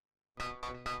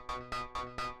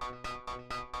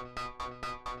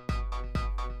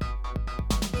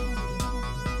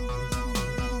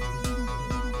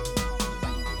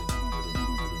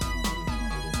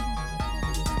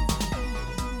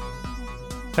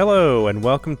Hello, and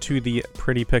welcome to the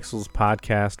Pretty Pixels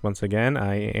podcast. Once again,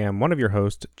 I am one of your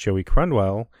hosts, Joey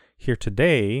Crundwell, here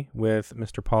today with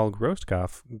Mr. Paul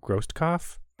Grostkopf.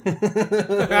 Grostkopf?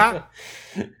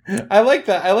 I like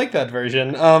that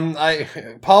version.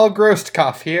 Paul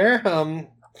Grostkopf here.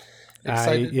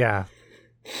 Excited.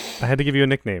 I had to give you a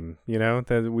nickname. You know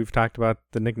that we've talked about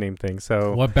the nickname thing.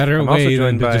 So what better way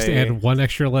than to just add one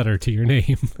extra letter to your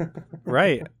name?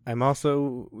 Right. I'm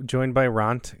also joined by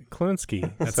Ront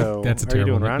Klunski. That's a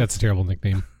terrible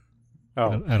nickname.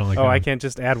 Oh, I don't like. I can't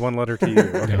just add one letter to you.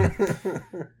 Okay.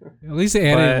 At least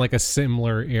add it in like a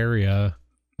similar area.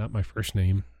 Not my first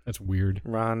name. That's weird.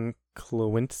 Ron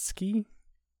Klawinski.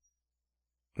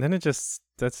 Then that just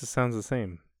sounds the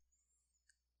same.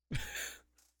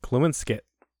 Klawinskit.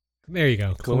 There you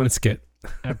go. Klawinskit.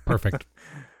 Perfect.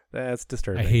 That's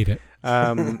disturbing. I hate it.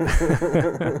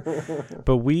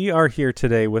 But we are here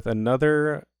today with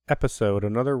another episode,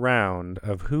 another round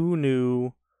of Who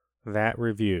Knew That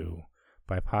Review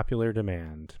by popular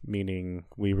demand, meaning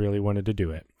we really wanted to do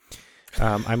it.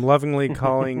 I'm lovingly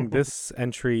calling this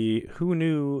entry Who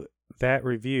Knew That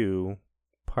Review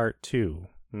Part 2.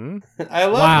 I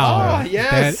love. Wow,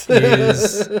 yes,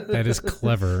 that is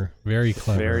clever. Very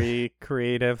clever. Very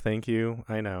creative. Thank you.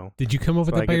 I know. Did you come up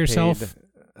with that by yourself?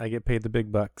 I get paid the big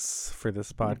bucks for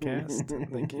this podcast.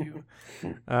 Thank you.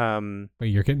 Wait,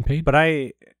 you're getting paid? But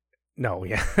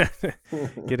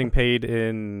getting paid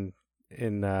in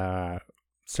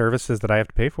services that I have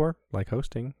to pay for, like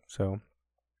hosting. So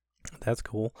that's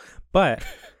cool. But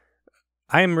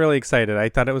I am really excited. I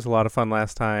thought it was a lot of fun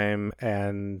last time,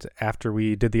 and after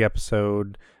we did the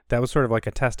episode, that was sort of like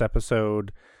a test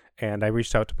episode, and I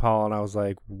reached out to Paul, and I was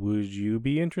like, would you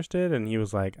be interested? And he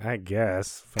was like, I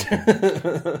guess.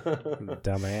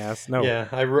 Dumbass. No. Yeah,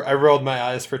 I rolled my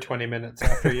eyes for 20 minutes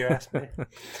after you asked me.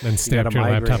 Then stabbed your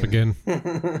laptop again.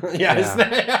 Yeah.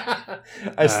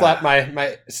 I snapped my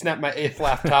 8th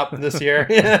laptop this year.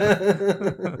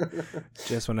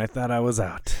 Just when I thought I was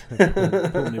out.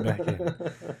 Pulled me back in.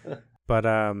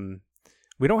 But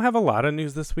we don't have a lot of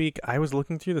news this week. I was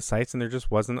looking through the sites and there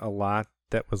just wasn't a lot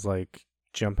that was like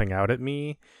jumping out at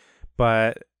me.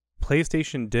 But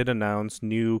PlayStation did announce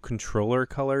new controller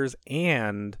colors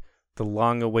and the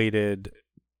long-awaited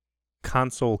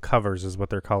console covers is what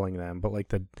they're calling them. But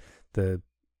like the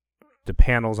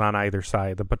panels on either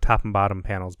side, the top and bottom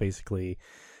panels, basically.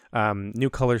 New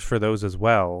colors for those as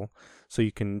well, so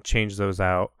you can change those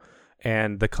out.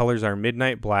 And the colors are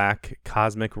Midnight Black,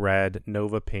 Cosmic Red,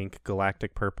 Nova Pink,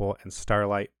 Galactic Purple, and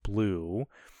Starlight Blue.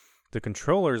 The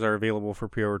controllers are available for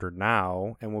pre-order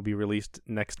now and will be released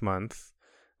next month,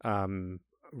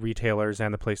 retailers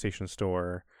and the PlayStation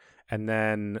Store. And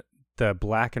then the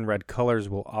black and red colors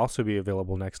will also be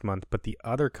available next month, but the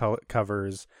other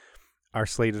covers are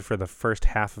slated for the first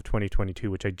half of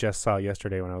 2022, which I just saw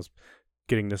yesterday when I was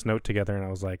getting this note together, and I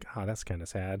was like, oh, that's kind of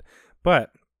sad.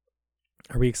 But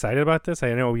are we excited about this?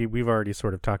 I know we've already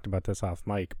sort of talked about this off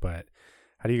mic, but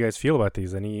how do you guys feel about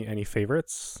these? Any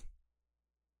favorites?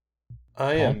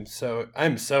 I'm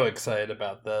so excited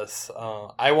about this.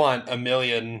 I want a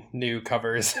million new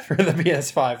covers for the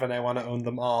PS5, and I want to own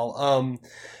them all.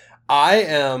 I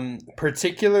am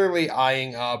particularly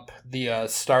eyeing up the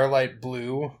Starlight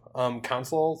Blue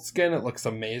console skin. It looks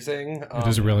amazing. It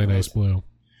is a really nice blue.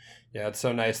 Yeah, it's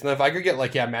so nice. And if I could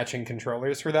get matching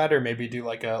controllers for that, or maybe do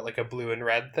like a blue and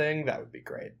red thing, that would be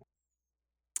great.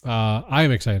 I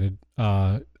am excited.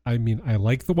 I mean, I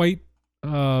like the white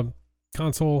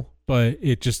console, but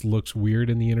it just looks weird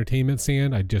in the entertainment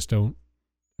stand. I don't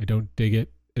dig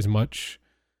it as much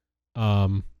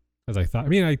as I thought. I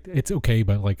mean, it's okay,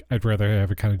 but like I'd rather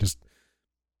have it kind of just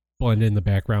blend in the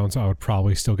background, so I would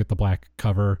probably still get the black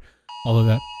cover. Although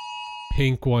that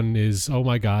pink one is, oh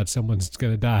my god, someone's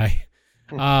gonna die.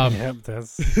 Yep,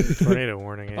 that's a tornado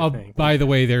warning, I think. By the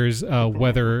way, there's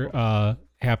weather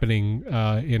happening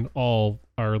in all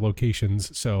our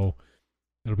locations, so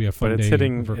it'll be a fun day.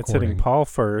 It's hitting Paul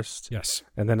first. Yes.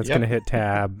 And then it's going to hit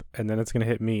Tab, and then it's going to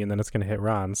hit me, and then it's going to hit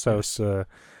Ron. So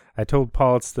I told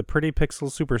Paul it's the Pretty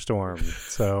Pixel Superstorm.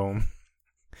 So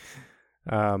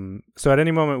at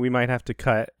any moment we might have to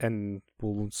cut, and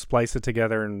we'll splice it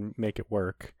together and make it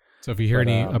work. So if you hear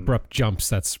any abrupt jumps,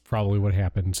 that's probably what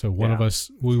happened. So one of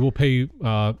us, we will pay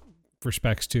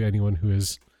respects to anyone who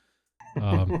is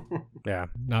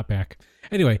not back.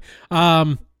 Anyway,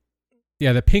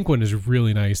 yeah, the pink one is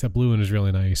really nice. That blue one is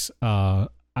really nice.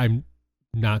 I'm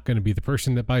not going to be the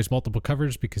person that buys multiple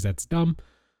covers because that's dumb.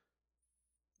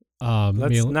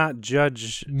 Let's not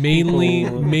judge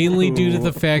mainly due to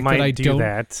the fact that I don't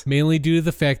that. Mainly due to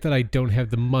the fact that I don't have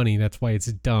the money. That's why it's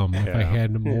dumb. If I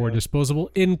had more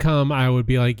disposable income, I would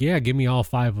be like, yeah, give me all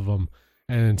 5 of them,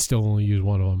 and still only use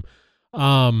one of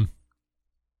them.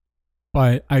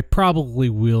 But I probably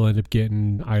will end up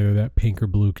getting either that pink or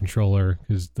blue controller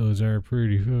because those are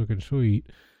pretty fucking sweet.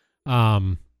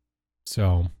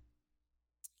 So.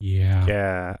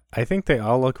 Yeah, I think they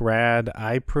all look rad.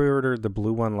 I pre-ordered the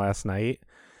blue one last night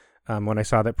when I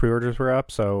saw that pre-orders were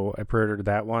up, so I pre-ordered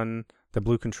that one, the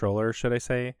blue controller, should I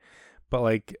say. But,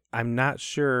 like, I'm not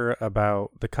sure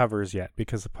about the covers yet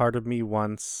because a part of me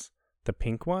wants the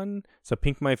pink one. So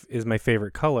pink is my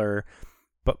favorite color,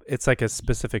 but it's like a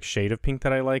specific shade of pink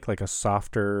that I like a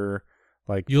softer,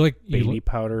 like baby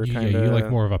powder kind of. Yeah, you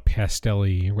like more of a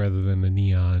pastel-y rather than a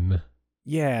neon.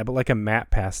 Yeah, but like a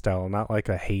matte pastel, not like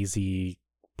a hazy,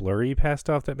 blurry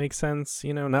pastel, if that makes sense.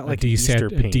 You know, not like Easter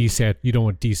pink. You don't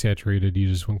want desaturated. You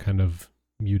just want kind of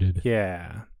muted.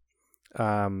 Yeah.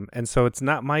 And so it's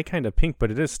not my kind of pink,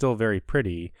 but it is still very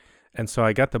pretty. And so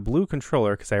I got the blue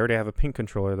controller because I already have a pink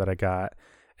controller that I got.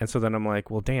 And so then I'm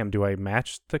like, well, damn, do I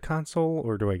match the console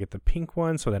or do I get the pink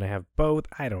one so that I have both?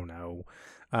 I don't know.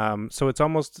 So it's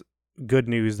almost good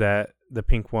news that the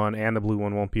pink one and the blue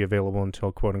one won't be available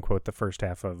until quote unquote the first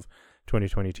half of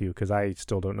 2022 because I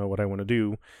still don't know what I want to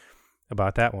do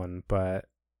about that one. But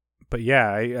yeah,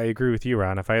 I agree with you,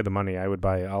 Ron. If I had the money, I would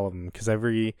buy all of them because I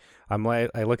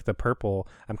look at the purple.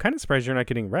 I'm kind of surprised you're not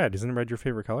getting red. Isn't red your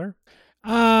favorite color?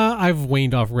 I've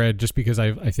waned off red just because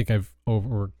I think I've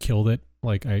overkilled it.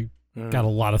 Like I got a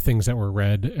lot of things that were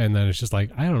red, and then it's just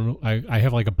like I don't know. I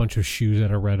have like a bunch of shoes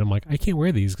that are red. I'm like I can't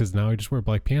wear these because now I just wear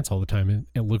black pants all the time, and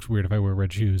it looks weird if I wear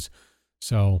red shoes.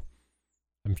 So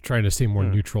I'm trying to stay more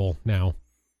neutral now.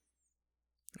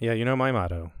 Yeah, you know my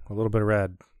motto: a little bit of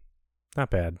red,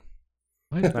 not bad.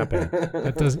 Not bad.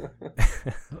 That doesn't.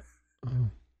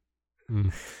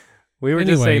 We were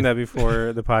just saying that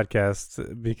before the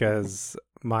podcast because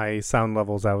my sound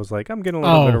levels, I was like, I'm getting a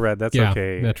little bit of red. That's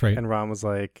okay. That's right. And Ron was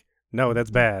like, no,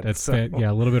 that's bad. That's bad.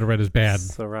 Yeah, a little bit of red is bad.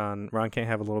 So Ron can't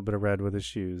have a little bit of red with his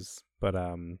shoes. But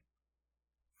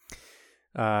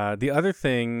the other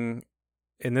thing,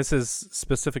 and this is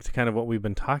specific to kind of what we've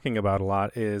been talking about a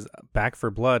lot, is Back 4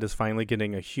 Blood is finally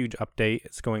getting a huge update.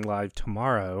 It's going live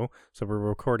tomorrow. So we're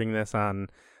recording this on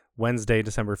Wednesday,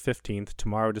 December 15th.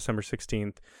 Tomorrow, December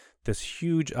 16th. This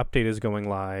huge update is going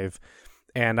live.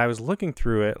 And I was looking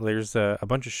through it. There's a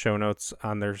bunch of show notes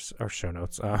on their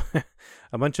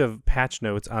a bunch of patch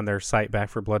notes on their site,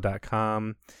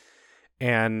 back4blood.com.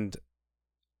 And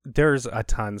there's a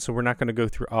ton, so we're not going to go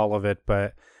through all of it.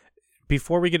 But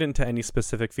before we get into any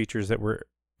specific features that we're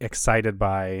excited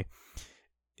by,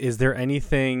 is there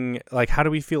anything, like, how do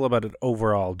we feel about it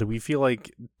overall? Do we feel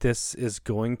like this is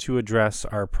going to address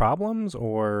our problems,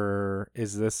 or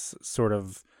is this sort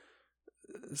of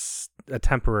a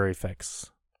temporary fix?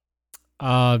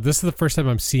 This is the first time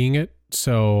I'm seeing it,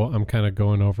 so I'm kind of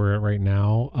going over it right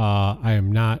now. I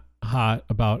am not hot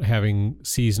about having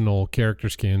seasonal character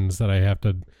skins that I have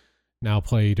to now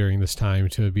play during this time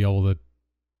to be able to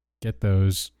get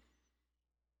those.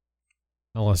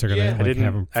 Unless they're gonna have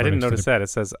them. I didn't notice that. It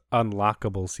says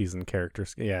unlockable season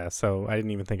characters. Yeah, so I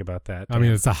didn't even think about that. I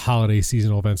mean, it's a holiday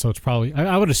seasonal event, so it's probably.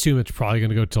 I would assume it's probably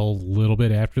going to go till a little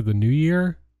bit after the new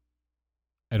year.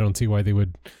 I don't see why they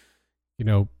would,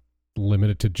 limit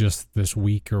it to just this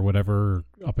week or whatever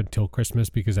up until Christmas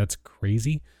because that's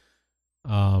crazy.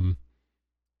 Written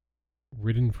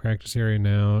practice area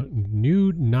now.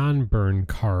 New non-burn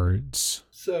cards.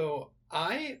 So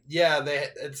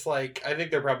it's like I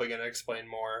think they're probably going to explain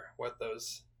more what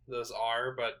those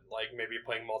are, but like maybe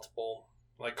playing multiple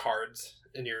like cards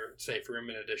in your safe room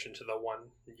in addition to the one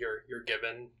you're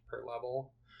given per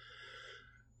level.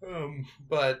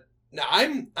 But no,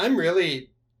 I'm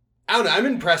really, I don't know, I'm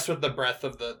impressed with the breadth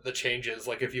of the changes.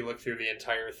 Like if you look through the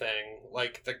entire thing,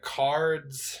 like the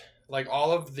cards, like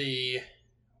all of the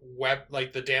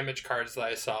the damage cards that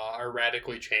I saw are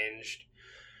radically changed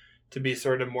to be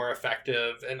sort of more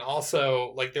effective. And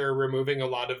also like they're removing a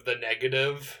lot of the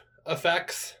negative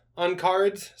effects on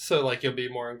cards. So like you'll be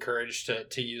more encouraged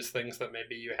to use things that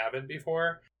maybe you haven't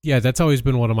before. Yeah, that's always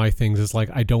been one of my things is like,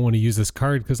 I don't want to use this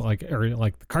card because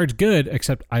the card's good,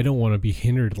 except I don't want to be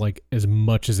hindered like as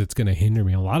much as it's going to hinder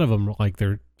me. A lot of them, like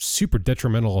they're super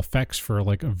detrimental effects for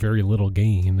like a very little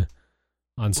gain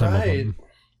on some of them.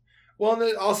 Well,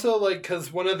 and also like,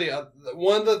 cause one of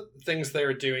the things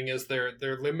they're doing is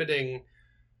they're limiting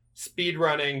speed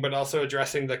running, but also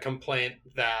addressing the complaint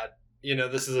that,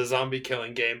 this is a zombie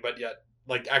killing game, but yet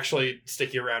like actually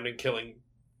sticking around and killing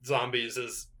zombies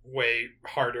is way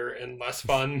harder and less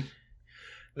fun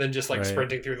than just like Right.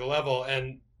 sprinting through the level.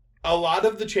 And a lot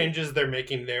of the changes they're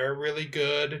making there are really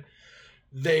good.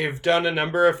 They've done a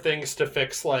number of things to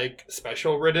fix like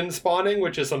special ridden spawning,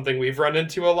 which is something we've run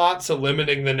into a lot. So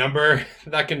limiting the number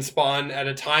that can spawn at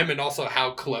a time and also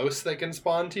how close they can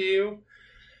spawn to you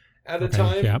at a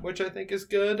time, yeah. which I think is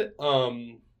good.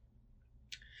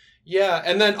 Yeah,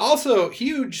 and then also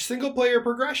huge single player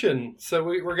progression. So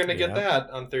we're gonna get that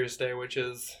on Thursday, which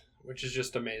is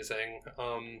just amazing.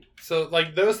 So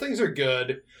like those things are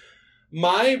good.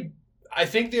 I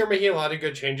think they're making a lot of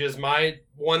good changes. My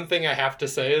one thing I have to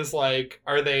say is like,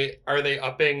 are they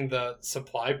upping the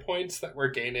supply points that we're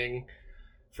gaining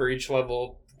for each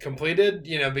level completed?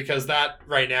 You know, because that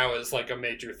right now is like a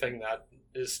major thing that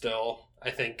is still,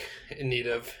 I think, in need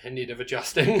of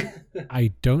adjusting.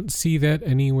 I don't see that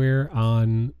anywhere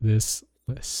on this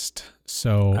list.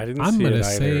 So I didn't I'm see going to it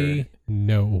either. say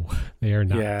no, they are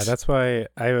not. Yeah, that's why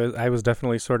I was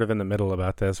definitely sort of in the middle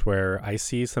about this, where I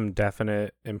see some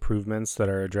definite improvements that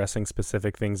are addressing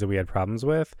specific things that we had problems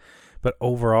with, but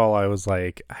overall I was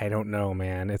like, I don't know,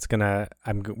 man.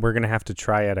 We're gonna have to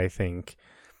try it, I think,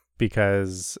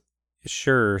 because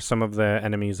sure, some of the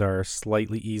enemies are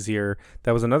slightly easier.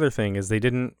 That was another thing, is they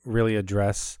didn't really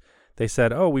address. They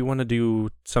said, oh, we want to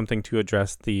do something to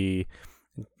address the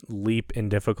leap in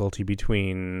difficulty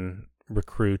between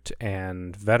recruit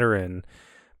and veteran,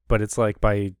 but it's like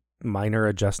by minor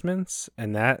adjustments,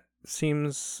 and that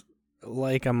seems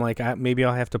like maybe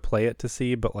I'll have to play it to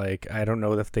see, but like I don't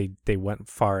know if they went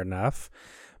far enough.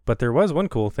 But there was one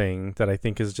cool thing that I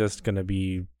think is just gonna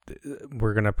be,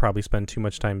 we're gonna probably spend too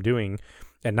much time doing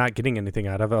and not getting anything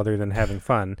out of other than having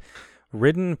fun.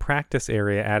 Ridden practice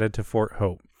area added to Fort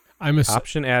Hope.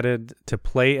 Option added to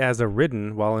play as a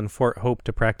Ridden while in Fort Hope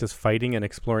to practice fighting and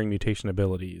exploring mutation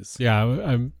abilities.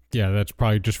 Yeah, that's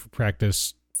probably just for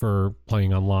practice for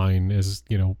playing online, is,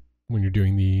 you know, when you're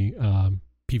doing the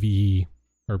PvE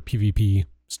or PvP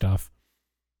stuff.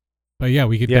 But yeah,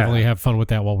 we could definitely have fun with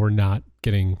that while we're not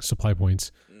getting supply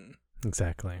points.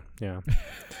 Exactly. Yeah.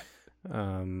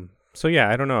 So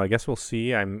yeah, I don't know. I guess we'll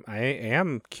see. I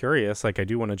am curious. Like I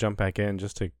do want to jump back in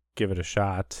just to give it a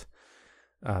shot.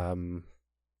 What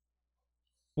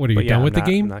are you done with the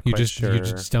game? You're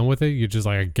just done with it? You're just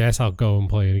like, I guess I'll go and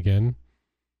play it again.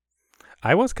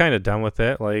 I was kind of done with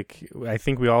it. Like, I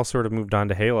think we all sort of moved on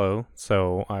to Halo,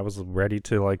 so I was ready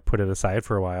to like put it aside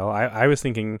for a while. I was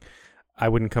thinking I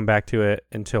wouldn't come back to it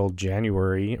until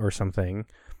January or something.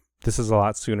 This is a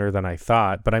lot sooner than I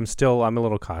thought, but I'm a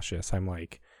little cautious. I'm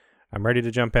ready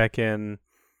to jump back in,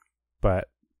 but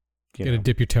Gotta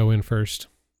dip your toe in first.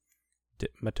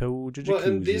 Dip my toe. Well,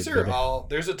 and these are all,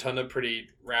 there's a ton of pretty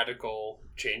radical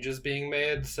changes being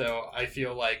made, so I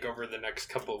feel like over the next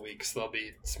couple of weeks they'll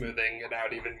be smoothing it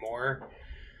out even more.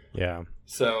 Yeah.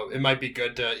 So it might be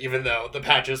good to, even though the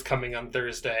patch is coming on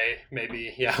Thursday,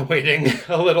 maybe, waiting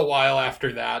a little while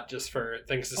after that just for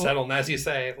things to settle. And as you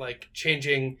say, like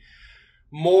changing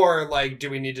more, like, do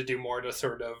we need to do more to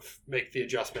sort of make the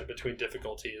adjustment between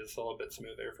difficulties a little bit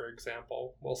smoother, for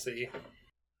example? We'll see.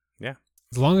 Yeah.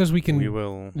 As long as we can,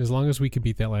 as long as we can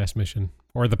beat that last mission,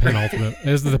 or the penultimate,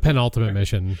 as the penultimate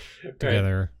mission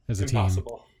together as a team.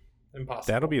 Impossible.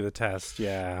 That'll be the test.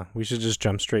 Yeah, we should just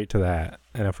jump straight to that.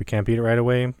 And if we can't beat it right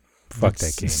away, fuck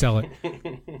that game. Sell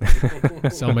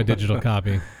it. Sell my digital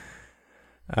copy.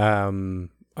 All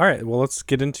right. Well, let's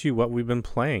get into what we've been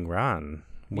playing. Ron,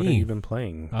 what have you been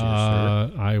playing? Dear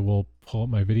sir? I will pull up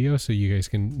my video so you guys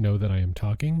can know that I am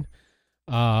talking.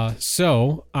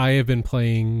 So I have been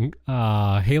playing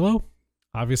Halo,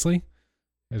 obviously,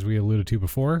 as we alluded to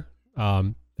before.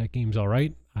 That game's all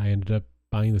right. I ended up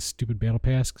buying the stupid battle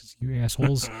pass because you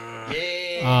assholes.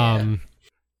 Yeah.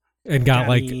 And got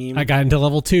I got into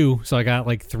level 2, so I got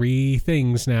like 3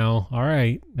 things now. All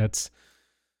right, that's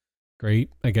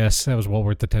great. I guess that was well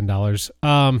worth the $10.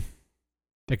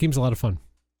 That game's a lot of fun.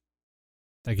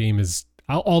 That game is.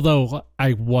 Although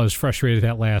I was frustrated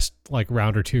that last like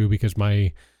round or two because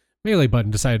my melee button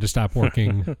decided to stop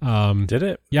working. Did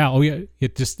it? Yeah. Oh yeah.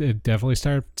 It definitely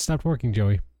stopped working,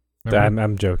 Joey.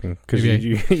 I'm joking because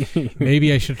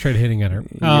maybe I should have tried hitting at her.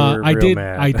 I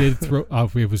did throw.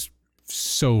 It was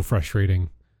so frustrating.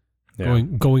 Yeah.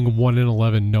 Going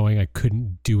 1-11, knowing I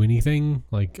couldn't do anything.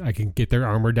 Like I can get their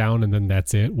armor down and then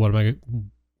that's it. What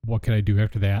can I do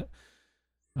after that?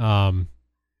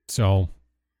 So.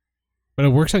 But it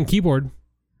works on keyboard.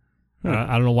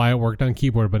 I don't know why it worked on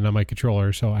keyboard, but not my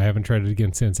controller. So I haven't tried it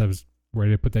again since. I was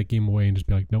ready to put that game away and just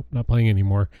be like, nope, not playing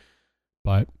anymore.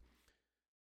 But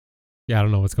yeah, I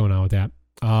don't know what's going on with that.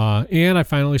 And I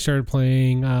finally started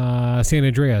playing San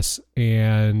Andreas.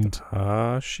 And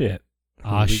shit.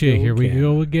 Here we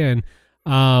go again.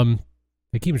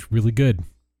 That game is really good.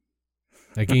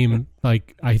 That game,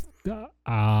 like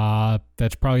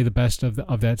that's probably the best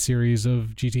of that series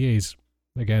of GTAs.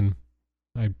 Again,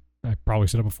 I probably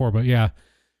said it before, but yeah,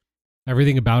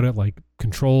 everything about it, like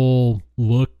control,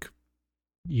 look,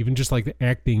 even just like the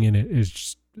acting in it is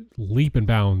just leap and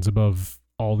bounds above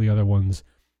all the other ones.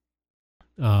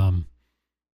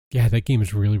 Yeah, that game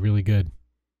is really, really good.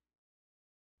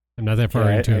 I'm not that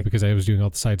far into it because I was doing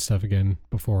all the side stuff again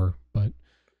before, but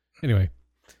anyway.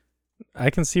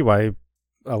 I can see why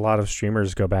a lot of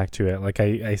streamers go back to it. Like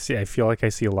I feel like I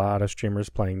see a lot of streamers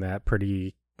playing that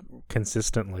pretty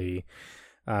consistently.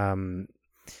 One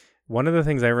of the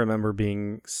things I remember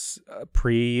being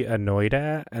annoyed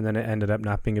at, and then it ended up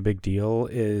not being a big deal,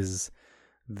 is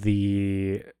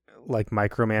the like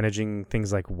micromanaging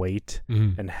things like weight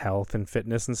and health and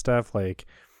fitness and stuff. Like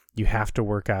you have to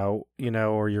work out,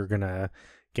 or you're gonna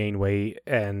gain weight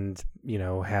and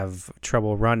have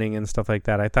trouble running and stuff like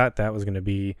that. I thought that was gonna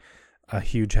be a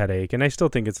huge headache, and I still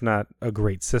think it's not a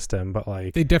great system, but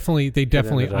like they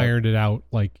definitely ironed it out,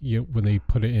 like when they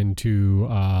put it into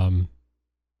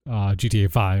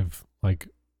GTA 5, like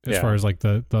as far as like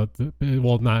the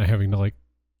not having to like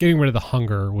getting rid of the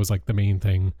hunger was like the main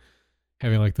thing,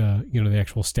 having like the the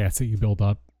actual stats that you build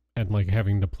up and like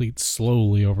having to deplete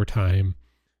slowly over time,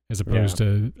 as opposed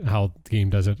to how the game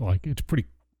does it. Like it's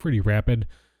pretty rapid,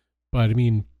 but I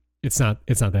mean it's not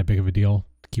that big of a deal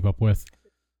to keep up with.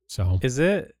 So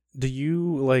do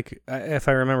you, like, if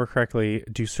I remember correctly,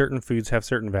 do certain foods have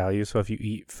certain values? So if you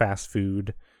eat fast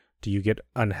food, do you get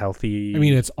unhealthy? I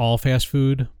mean, it's all fast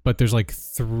food, but there's like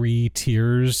 3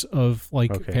 tiers of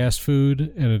like fast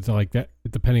food, and it's like that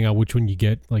depending on which one you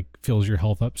get, like fills your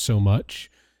health up so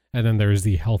much. And then there's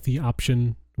the healthy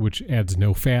option, which adds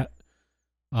no fat.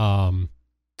 So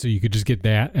you could just get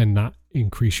that and not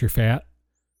increase your fat.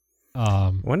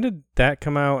 When did that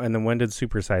come out, and then when did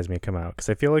Super Size Me come out? Because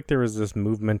I feel like there was this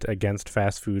movement against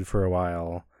fast food for a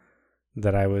while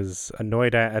that I was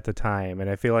annoyed at the time, and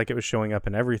I feel like it was showing up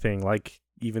in everything, like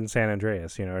even San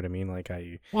Andreas. You know what I mean? Like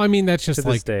that's just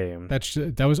like that was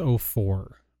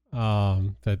 2004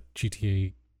 that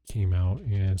GTA came out,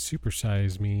 and Super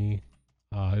Size Me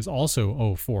is also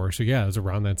 2004. So yeah, it was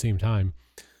around that same time.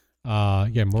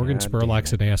 Morgan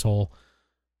Spurlock's an asshole.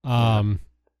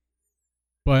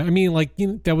 But I mean, like,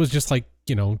 that was just like,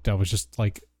 that was just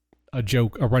like a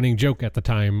joke, a running joke at the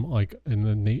time, like in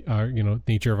the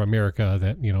nature of America,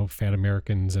 that fat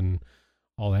Americans and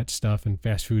all that stuff, and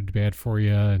fast food bad for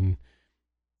you, and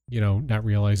not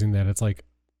realizing that it's like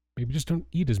maybe just don't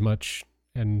eat as much,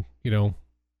 and it's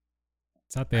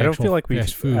not the I don't feel like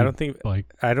fast food.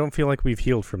 I don't feel like we've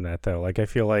healed from that though. Like I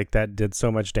feel like that did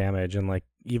so much damage, and like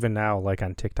even now, like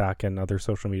on TikTok and other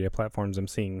social media platforms, I'm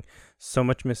seeing so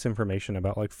much misinformation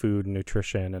about like food and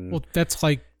nutrition. And well, that's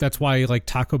why like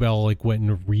Taco Bell like went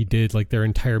and redid like their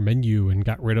entire menu and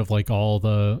got rid of like all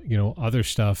the other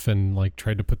stuff, and like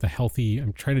tried to put the healthy.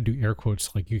 I'm trying to do air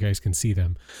quotes like you guys can see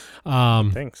them.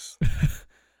 Thanks.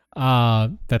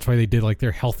 That's why they did like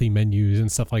their healthy menus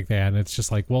and stuff like that. And it's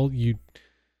just like, well,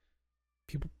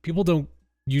 people don't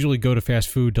usually go to fast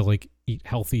food to like eat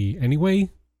healthy anyway.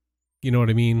 You know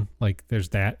what I mean? Like there's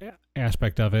that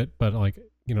aspect of it, but like,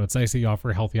 it's nice that you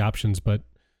offer healthy options, but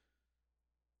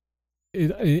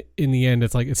in the end,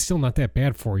 it's like, it's still not that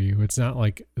bad for you. It's not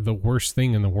like the worst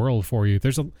thing in the world for you.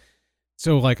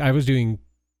 So like I was doing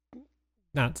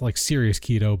not like serious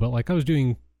keto, but like I was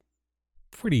doing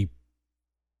pretty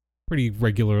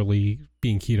regularly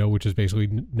being keto, which is basically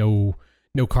no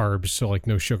carbs. So like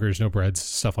no sugars, no breads,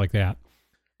 stuff like that.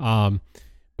 But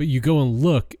you go and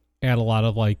look at a lot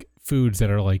of like foods that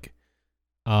are like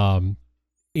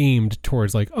aimed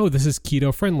towards like, oh, this is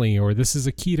keto friendly, or this is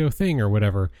a keto thing or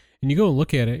whatever, and you go and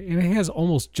look at it and it has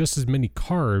almost just as many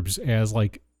carbs as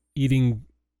like eating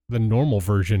the normal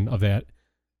version of that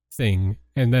thing,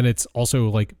 and then it's also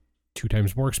like 2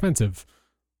 times more expensive.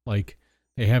 Like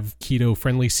they have keto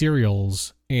friendly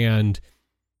cereals, and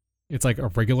it's like a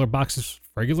regular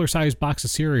size box of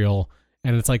cereal,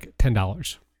 and it's like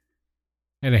 $10,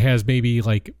 and it has maybe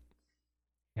like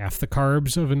half the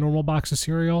carbs of a normal box of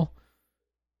cereal,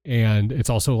 and it's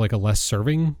also like a less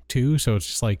serving too. So it's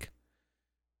just like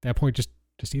at that point, just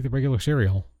eat the regular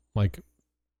cereal. Like,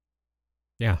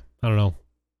 yeah, I don't know.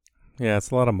 Yeah,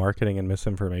 it's a lot of marketing and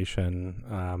misinformation,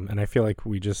 and I feel like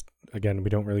we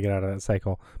don't really get out of that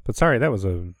cycle. But sorry, that was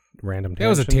a random tangent. That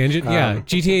was a tangent. Yeah,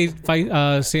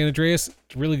 GTA San Andreas,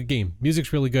 really good game.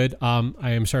 Music's really good.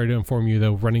 I am sorry to inform you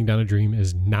though, Running Down a Dream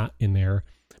is not in there.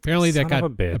 Apparently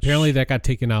that got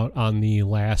taken out on the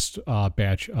last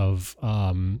batch of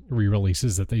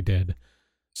re-releases that they did.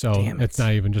 So Damn it's it.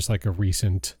 not even just like a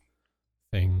recent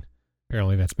thing.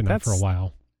 Apparently that's been out for a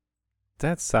while.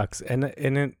 That sucks. And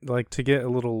it, like, to get a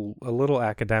little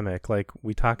academic, like,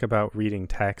 we talk about reading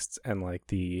texts and like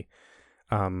the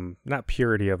not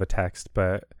purity of a text,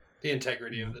 but The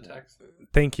integrity of the text.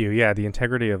 thank you. Yeah, the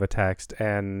integrity of a text.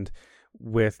 And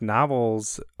with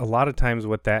novels, a lot of times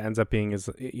what that ends up being is,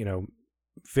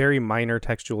 very minor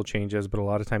textual changes, but a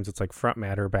lot of times it's like front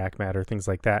matter, back matter, things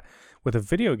like that. With a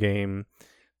video game,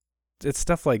 it's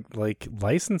stuff like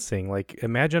licensing. Like,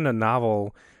 imagine a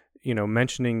novel,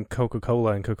 mentioning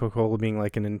Coca-Cola and Coca-Cola being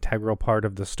like an integral part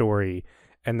of the story,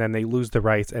 and then they lose the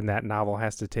rights and that novel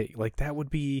has to take, like, that would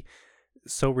be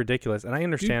so ridiculous. And I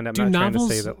understand, I'm not trying to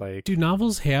say that, like, do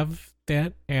novels have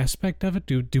that aspect of it?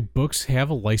 Do books have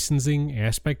a licensing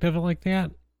aspect of it like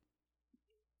that?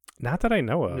 not that I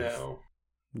know of. No.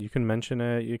 You can mention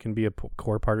it. You can be a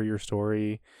core part of your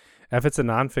story. If it's a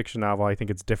nonfiction novel, I think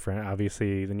it's different.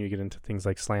 Obviously, then you get into things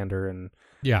like slander and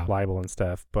libel and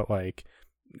stuff. But like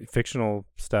fictional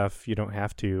stuff, you don't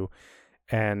have to.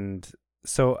 And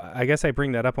so I guess I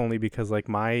bring that up only because like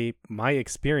my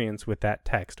experience with that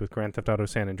text with Grand Theft Auto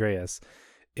San Andreas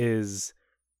is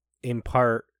in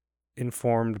part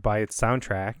informed by its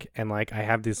soundtrack, and like I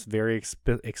have this very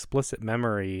explicit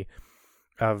memory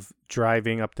of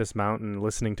driving up this mountain,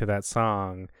 listening to that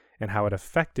song, and how it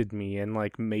affected me and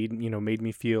like made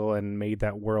me feel and made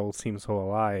that world seem so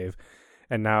alive.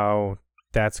 And now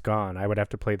that's gone. I would have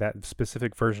to play that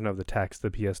specific version of the text,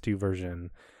 the PS2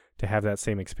 version, to have that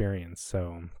same experience.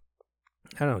 So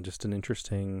I don't know, just an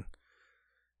interesting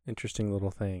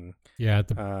little thing. Yeah,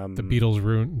 the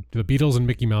Beatles and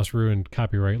Mickey Mouse ruined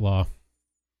copyright law.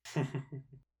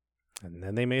 And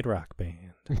then they made Rock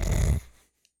Band.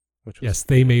 Yes,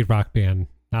 they made Rock Band,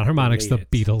 not Harmonix. The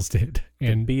Beatles did,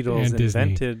 and the Beatles and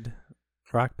invented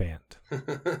Rock Band.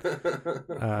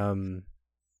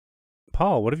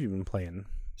 Paul, what have you been playing?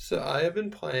 So I have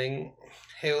been playing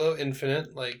Halo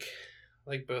Infinite, like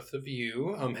both of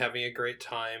you. I'm having a great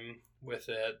time with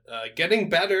it. Getting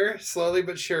better slowly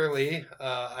but surely.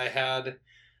 I had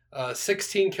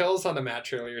 16 kills on a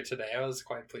match earlier today. I was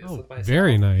quite pleased with myself.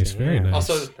 Very nice, very nice.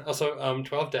 Also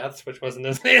 12 deaths, which wasn't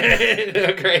as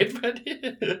great, but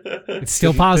it's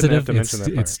still positive.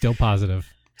 It's still positive.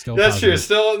 That's true.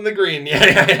 Still in the green. Yeah,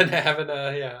 I haven't.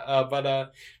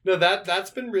 But no,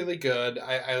 that's been really good.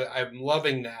 I'm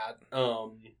loving that.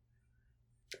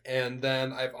 And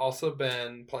then I've also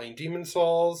been playing Demon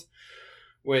Souls,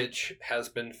 which has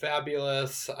been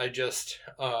fabulous. I just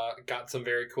got some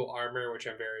very cool armor, which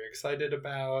I'm very excited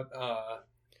about.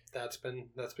 That's been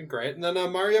great. And then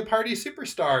Mario Party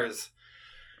Superstars,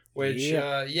 which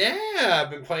I've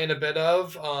been playing a bit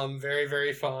of. Very,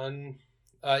 very fun.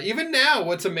 Even now,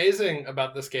 what's amazing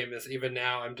about this game is even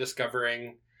now I'm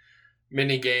discovering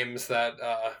mini games that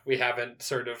we haven't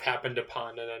sort of happened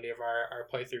upon in any of our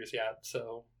playthroughs yet.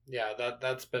 So yeah,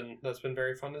 that's been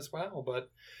very fun as well. But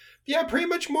yeah, pretty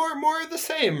much more of the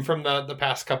same from the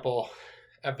past couple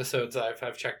episodes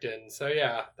I've checked in. So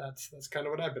yeah, that's kind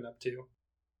of what I've been up to.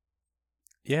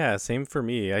 Yeah, same for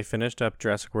me. I finished up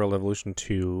Jurassic World Evolution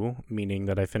 2, meaning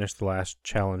that I finished the last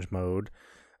challenge mode.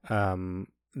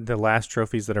 The last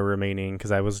trophies that are remaining,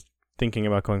 because I was thinking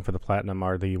about going for the platinum,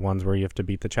 are the ones where you have to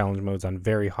beat the challenge modes on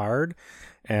very hard,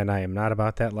 and I am not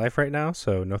about that life right now,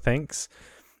 so no thanks.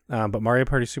 But Mario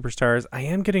Party Superstars, I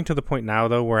am getting to the point now,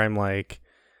 though, where I'm like,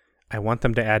 I want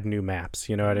them to add new maps,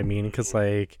 you know what I mean? Because,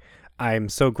 like, I'm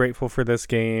so grateful for this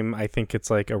game. I think it's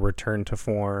like a return to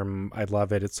form. I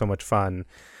love it. It's so much fun.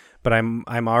 But I'm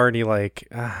already like,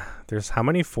 there's how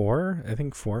many? 4? I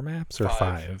think 4 maps or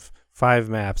 5. 5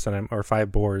 maps or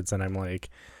 5 boards, and I'm like,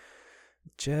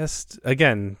 just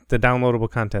again, the downloadable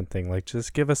content thing. Like,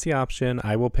 just give us the option.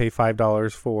 I will pay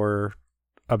 $5 for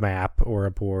a map or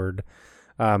a board.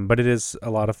 But it is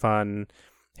a lot of fun.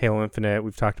 Halo Infinite,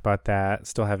 we've talked about that.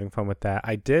 Still having fun with that.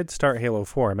 I did start Halo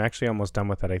 4. I'm actually almost done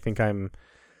with it. I think I'm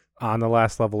on the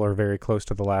last level or very close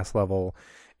to the last level.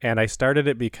 And I started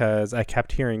it because I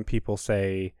kept hearing people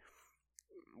say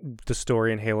the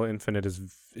story in Halo Infinite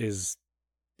is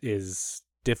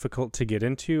difficult to get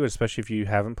into, especially if you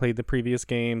haven't played the previous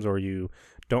games or you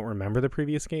don't remember the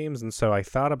previous games. And so I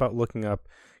thought about looking up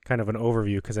kind of an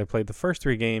overview, because I played the first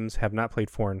 3 games, have not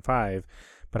played 4 and 5.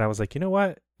 But I was like, you know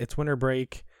what? It's winter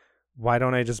break. Why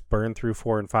don't I just burn through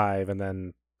 4 and 5, and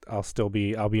then I'll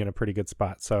be in a pretty good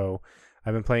spot. So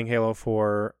I've been playing Halo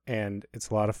 4, and it's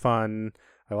a lot of fun.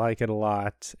 I like it a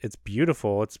lot. It's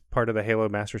beautiful. It's part of the Halo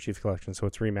Master Chief Collection, so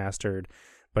it's remastered.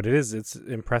 But it's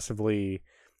impressively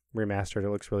remastered. It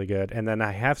looks really good. And then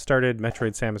I have started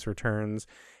Metroid Samus Returns.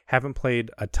 Haven't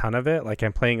played a ton of it. Like,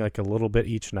 I'm playing like a little bit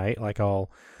each night. Like, I'll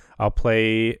I'll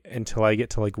play until I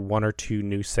get to like 1 or 2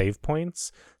 new save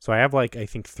points. So I have like, I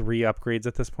think 3 upgrades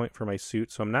at this point for my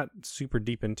suit. So I'm not super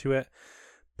deep into it,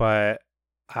 but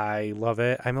I love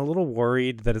it. I'm a little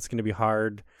worried that it's going to be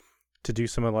hard to do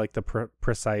some of like the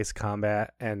precise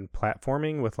combat and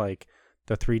platforming with like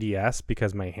the 3DS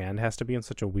because my hand has to be in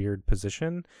such a weird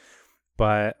position.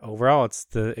 But overall,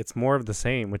 it's more of the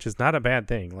same, which is not a bad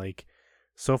thing. Like,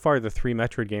 so far, the 3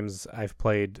 Metroid games I've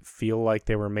played feel like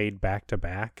they were made back to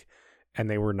back, and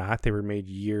they were not. They were made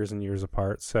years and years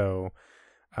apart. So,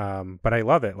 but I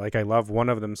love it. Like, I love one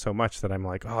of them so much that I'm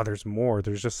like, oh, there's more.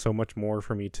 There's just so much more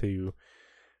for me to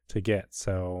get.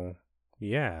 So,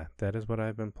 yeah, that is what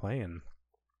I've been playing.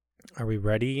 Are we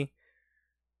ready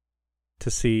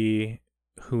to see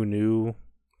who knew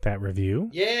that review?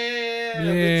 Yeah.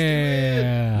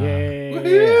 Yeah. Yay.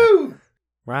 Woohoo!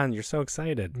 Ron, you're so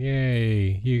excited.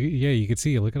 Yay. You can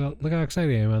see. Look how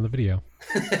excited I am on the video.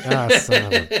 Ah, son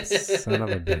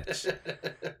of a bitch.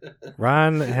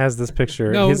 Ron has this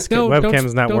picture. No, His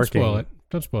webcam's not working.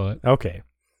 Don't spoil it. Okay.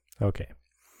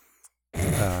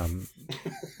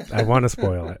 I want to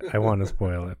spoil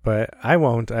it, but I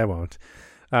won't.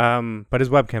 But his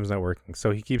webcam's not working,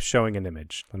 so he keeps showing an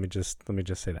image. Let me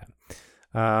just say that.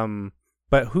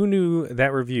 But who knew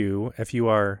that review? If you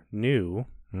are new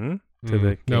to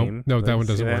the game, no, that one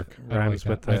doesn't work. I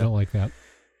don't like that.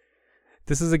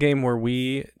 This is a game where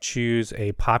we choose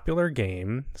a popular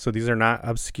game. So these are not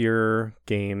obscure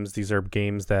games. These are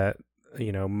games that,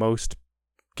 most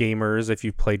gamers, if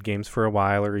you've played games for a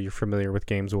while or you're familiar with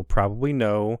games, will probably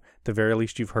know. At the very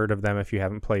least, you've heard of them if you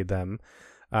haven't played them.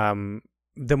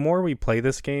 The more we play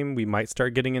this game, we might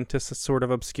start getting into sort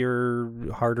of obscure,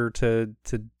 harder to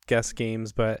guess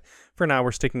games. But for now,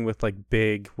 we're sticking with like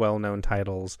big, well-known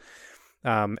titles.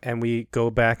 And we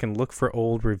go back and look for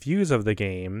old reviews of the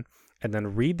game and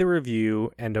then read the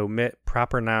review and omit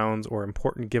proper nouns or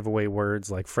important giveaway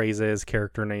words like phrases,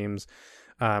 character names,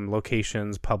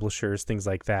 locations, publishers, things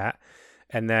like that.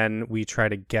 And then we try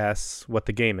to guess what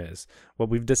the game is. What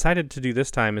we've decided to do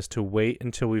this time is to wait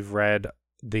until we've read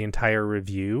the entire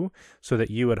review so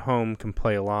that you at home can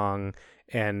play along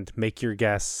and make your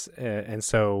guess. And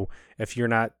so if you're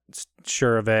not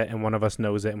sure of it and one of us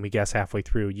knows it and we guess halfway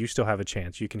through, you still have a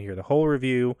chance. You can hear the whole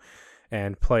review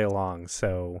and play along.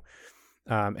 So,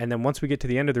 and then once we get to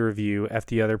the end of the review, if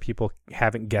the other people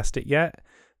haven't guessed it yet,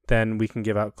 then we can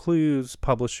give out clues,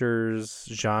 publishers,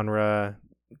 genre,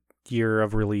 year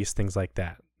of release, things like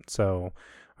that. So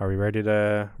are we ready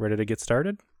to get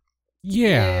started?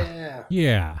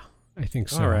 Yeah. I think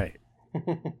so. All right.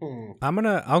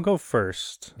 I'll go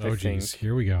first. Oh, geez.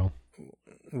 Here we go.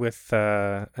 With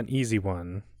an easy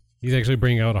one. He's actually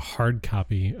bringing out a hard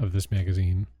copy of this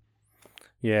magazine.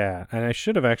 Yeah, and I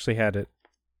should have actually had it.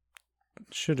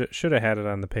 Should have had it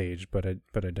on the page, but I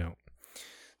don't.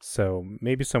 So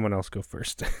maybe someone else go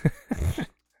first.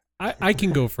 I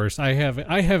can go first. I have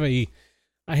a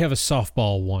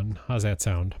softball one. How's that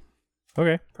sound?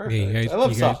 Okay. Perfect. I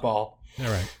love softball. All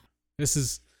right. This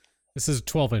is a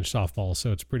 12-inch softball,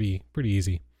 so it's pretty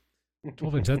easy.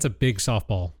 12-inch. That's a big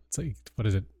softball. It's like, what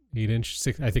is it? 8-inch?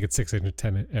 6. I think it's 6-inch,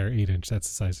 10 or 8-inch. That's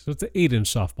the size. So it's an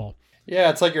 8-inch softball. Yeah,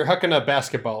 it's like you're hucking a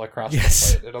basketball across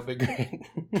the plate. It'll be great.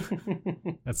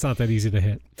 That's not that easy to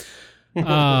hit.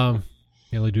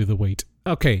 Only do the weight.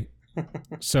 Okay.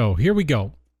 So here we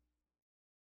go.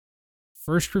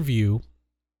 First review.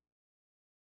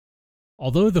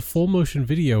 Although the full motion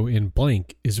video in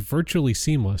Blank is virtually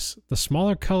seamless, the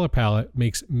smaller color palette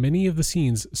makes many of the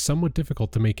scenes somewhat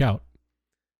difficult to make out.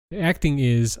 The acting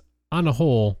is, on a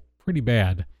whole, pretty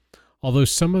bad, although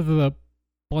some of the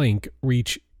Blank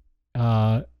reach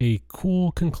a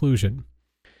cool conclusion.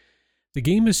 The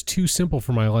game is too simple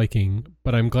for my liking,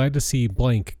 but I'm glad to see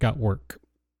Blank got work.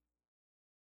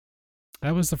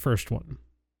 That was the first one.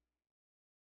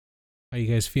 How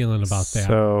you guys feeling about that?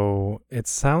 So it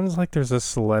sounds like there's a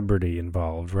celebrity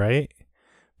involved, right?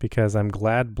 Because I'm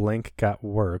glad Blank got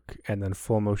work and then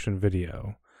full motion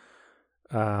video.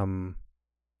 So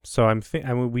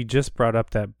we just brought up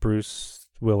that Bruce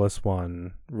Willis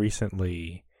one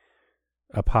recently,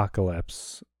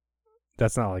 Apocalypse.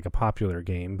 That's not like a popular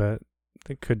game, but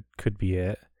it could be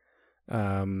it.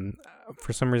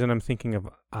 For some reason, I'm thinking of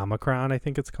Omicron. I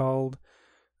think it's called.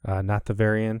 Not the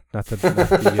variant, not the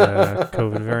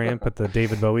COVID variant, but the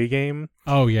David Bowie game.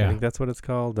 Oh, yeah. I think that's what it's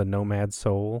called, the Nomad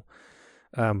Soul.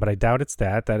 But I doubt it's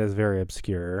that. That is very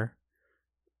obscure.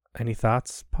 Any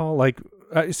thoughts, Paul? Like,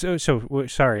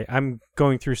 sorry, I'm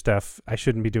going through stuff. I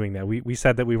shouldn't be doing that. We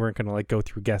said that we weren't going to like go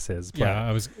through guesses.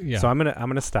 But, yeah. So I'm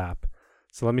gonna stop.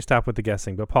 So let me stop with the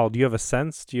guessing. But Paul, do you have a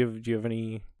sense? Do you have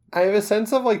any I have a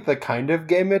sense of like the kind of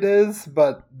game it is,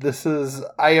 but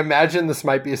I imagine this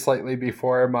might be slightly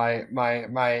before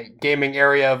my gaming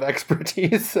area of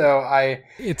expertise. So I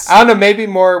don't know, maybe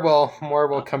more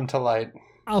will come to light.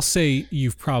 I'll say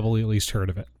you've probably at least heard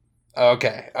of it.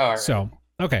 Okay. All right. So,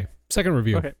 okay. Second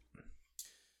review. Okay.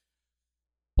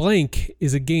 Blank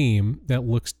is a game that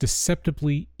looks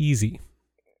deceptively easy.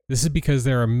 This is because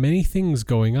there are many things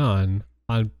going on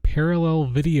parallel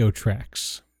video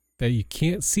tracks that you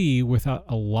can't see without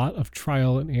a lot of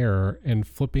trial and error and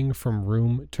flipping from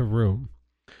room to room.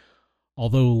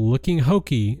 Although looking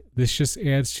hokey, this just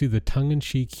adds to the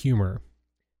tongue-in-cheek humor.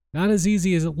 Not as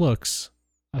easy as it looks,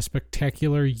 a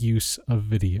spectacular use of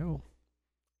video.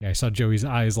 Yeah, I saw Joey's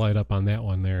eyes light up on that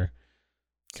one there.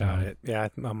 Got it. Yeah,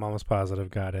 I'm almost positive.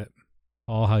 Got it.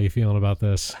 Paul, how you feeling about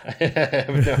this? I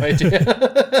have no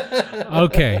idea.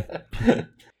 Okay.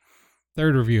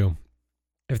 Third review.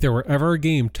 If there were ever a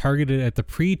game targeted at the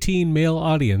preteen male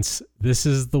audience, this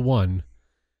is the one.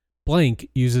 Blank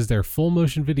uses their full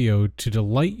motion video to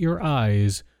delight your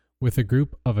eyes with a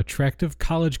group of attractive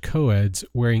college co-eds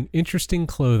wearing interesting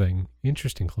clothing.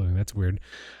 Interesting clothing, that's weird.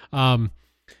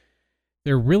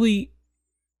 There really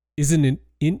isn't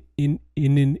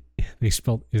they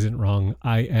spelled isn't wrong.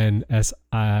 INSINT.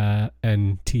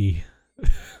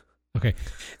 Okay.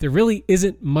 There really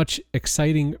isn't much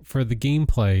exciting for the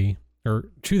gameplay or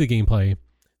to the gameplay.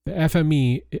 The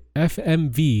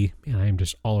FMV, man, I am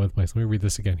just all over the place. Let me read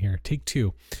this again here. Take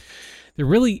 2. There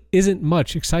really isn't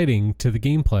much exciting to the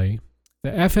gameplay.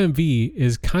 The FMV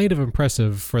is kind of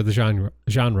impressive for the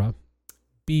genre.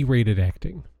 B-rated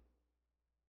acting.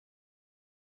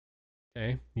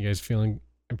 Okay, you guys feeling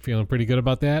pretty good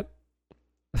about that?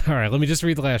 All right, let me just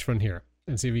read the last one here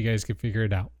and see if you guys can figure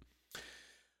it out.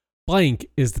 Blank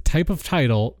is the type of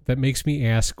title that makes me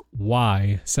ask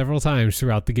why several times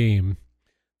throughout the game.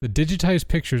 The digitized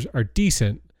pictures are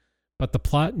decent, but the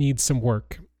plot needs some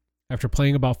work. After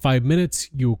playing about 5 minutes,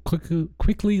 you will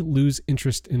quickly lose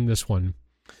interest in this one.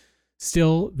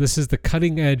 Still, this is the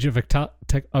cutting edge of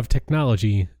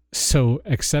technology, so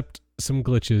accept some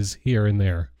glitches here and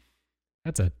there.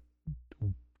 That's a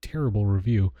terrible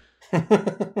review. Deal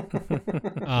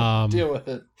with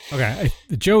it. Okay,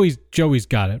 Joey's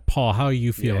got it. Paul, how are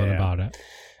you feeling about it?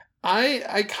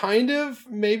 I kind of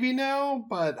maybe know,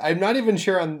 but I'm not even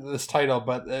sure on this title.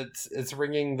 But it's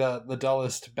ringing the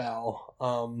dullest bell.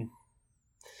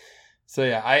 So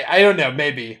yeah, I don't know.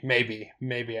 Maybe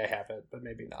I have it, but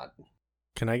maybe not.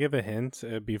 Can I give a hint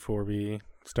before we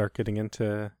start getting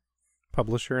into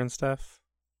publisher and stuff?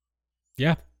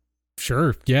 Yeah,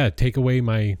 sure. Yeah, take away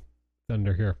my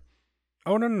thunder here.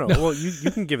 Oh, no. Well,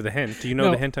 you can give the hint. Do you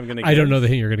know the hint I'm going to give? I don't know the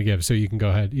hint you're going to give, so you can go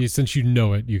ahead. Since you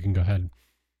know it, you can go ahead.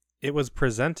 It was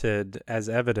presented as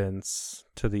evidence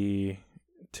to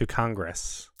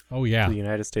Congress. Oh, yeah. To the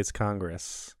United States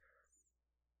Congress.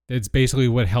 It's basically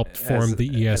what helped form the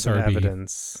ESRB. As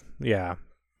evidence, yeah.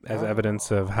 As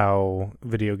evidence of how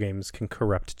video games can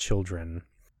corrupt children.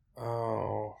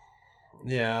 Oh.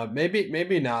 Yeah,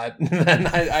 maybe not. Then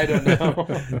I don't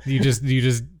know. You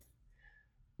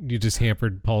just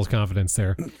hampered Paul's confidence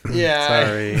there. Yeah,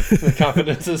 sorry. The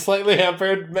confidence is slightly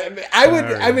hampered.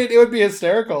 I mean, it would be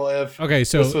hysterical if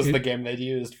this was the game they'd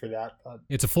used for that. But.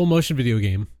 It's a full motion video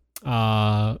game.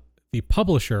 The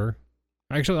publisher,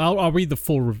 actually, I'll read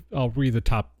the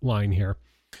top line here.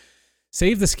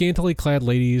 Save the scantily clad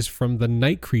ladies from the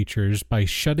night creatures by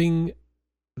shutting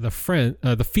the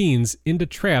fiends into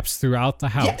traps throughout the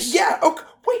house. Yeah. Okay.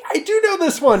 Wait, I do know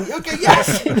this one. Okay,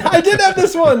 yes. I did have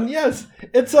this one. Yes.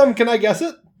 It's can I guess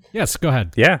it? Yes, go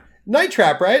ahead. Yeah. Night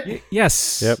Trap, right?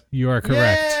 Yes. Yep. You are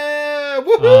correct. Yeah.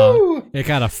 Woohoo! It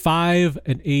got a 5,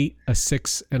 an 8, a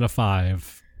 6, and a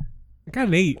 5. It got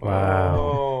an 8. Wow.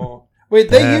 Oh. Wait,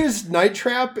 they used Night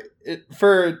Trap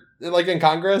for like in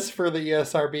Congress for the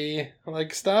ESRB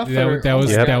like stuff?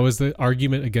 That was the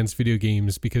argument against video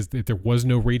games because there was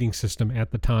no rating system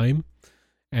at the time.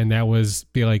 And that was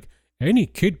be like, any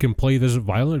kid can play this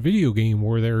violent video game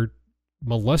where they're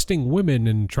molesting women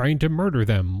and trying to murder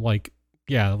them. Like,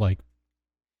 yeah, like.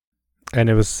 And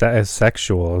it was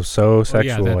sexual. It was so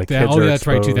sexual. That's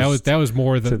right too. That was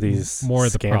more the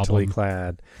scantily problem.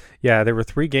 Clad. Yeah, there were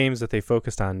 3 games that they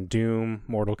focused on: Doom,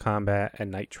 Mortal Kombat,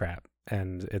 and Night Trap,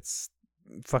 and it's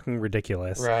fucking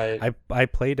ridiculous. Right. I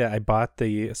played it. I bought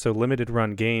Limited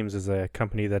Run Games is a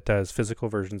company that does physical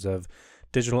versions of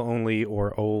digital only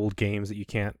or old games that you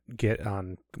can't get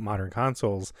on modern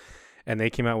consoles, and they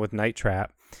came out with Night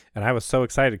Trap, and I was so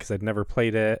excited because I'd never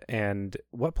played it. And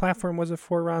what platform was it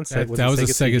for, Ron? That was a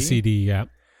Sega CD,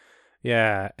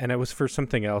 yeah. And it was for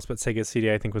something else, but Sega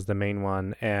CD I think was the main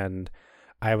one. And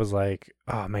I was like,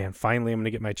 oh man, finally I'm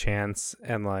gonna get my chance,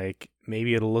 and like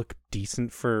maybe it'll look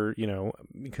decent for, you know,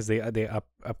 because they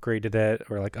upgraded it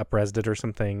or like up-resed it or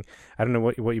something. I don't know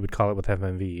what you would call it with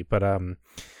FMV, but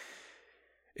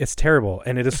it's terrible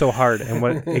and it is so hard. And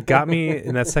what it got me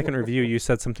in that second review, you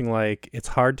said something like it's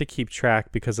hard to keep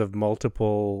track because of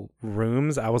multiple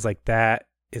rooms. I was like, that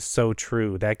is so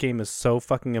true. That game is so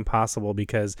fucking impossible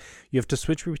because you have to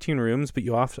switch between rooms, but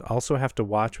you also have to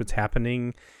watch what's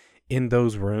happening in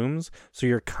those rooms. So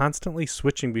you're constantly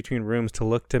switching between rooms to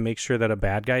look to make sure that a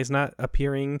bad guy's not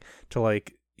appearing to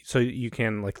like, so you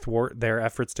can like thwart their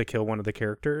efforts to kill one of the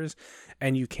characters,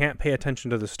 and you can't pay attention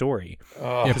to the story.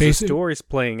 Oh, The story's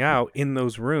playing out in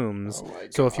those rooms. oh my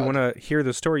So if you God. want to hear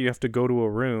the story, you have to go to a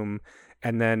room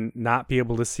and then not be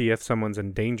able to see if someone's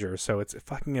in danger. So it's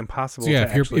fucking impossible So yeah,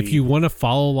 to actually... if you want to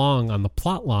follow along on the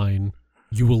plot line,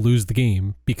 you will lose the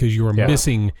game because you are Yeah.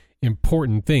 missing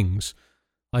important things.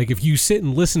 Like if you sit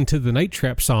and listen to the Night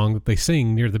Trap song that they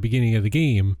sing near the beginning of the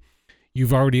game,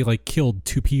 you've already like killed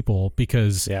 2 people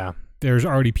because Yeah. there's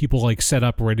already people like set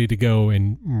up ready to go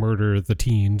and murder the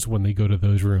teens when they go to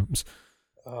those rooms.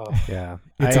 Oh, Yeah.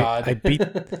 It's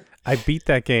I beat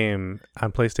that game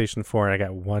on PlayStation 4 and I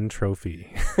got 1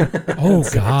 trophy. Oh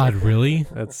God, really?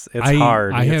 It's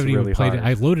hard. I It's haven't really even played hard. it.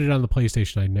 I loaded it on the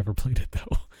PlayStation. I never played it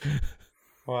though.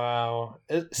 wow.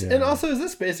 It's, Yeah. And also, is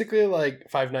this basically like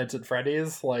Five Nights at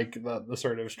Freddy's? Like the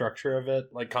sort of structure of it?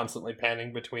 Like constantly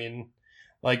panning between...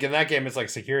 Like in that game, it's like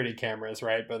security cameras,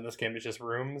 right? But in this game, it's just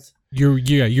rooms. You're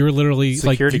literally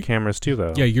Security like cameras too,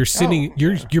 though. yeah, you're sitting. Oh,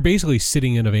 you're yeah. you're basically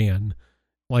sitting in a van,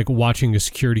 like watching a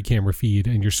security camera feed,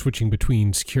 and you're switching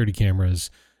between security cameras,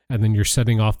 and then you're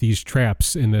setting off these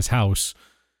traps in this house.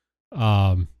 It's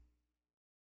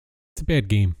a bad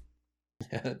game.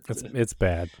 Yeah, It's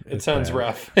bad. it It's sounds bad.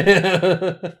 rough.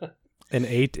 An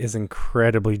 8 is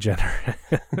incredibly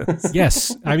generous.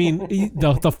 Yes, I mean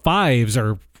the 5s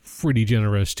are pretty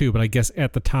generous too, but I guess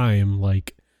at the time,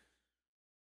 like,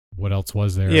 what else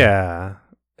was there? Yeah.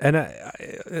 And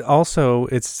also,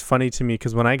 it's funny to me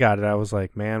because when I got it, I was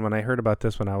like, man, when I heard about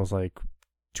this when I was like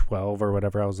 12 or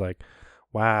whatever, I was like,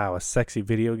 wow, a sexy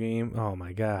video game. Oh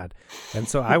my God. And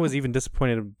so I was even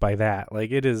disappointed by that.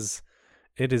 Like it is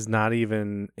not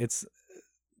even, it's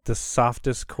the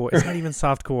softest core. It's not even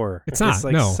soft core. It's not,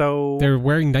 like no. so They're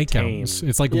wearing tame. nightgowns.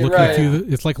 It's like Yeah, looking right. through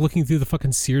it's like looking through the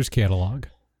fucking Sears catalog.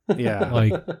 yeah.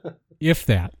 Like, if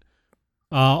that.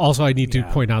 Also, I need to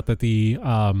Yeah. point out that the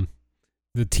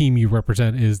team you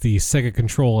represent is the Sega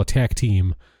Control attack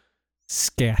team,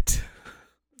 SCAT.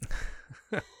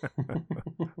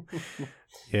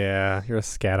 Yeah, you're a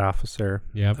scat officer.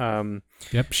 Yep.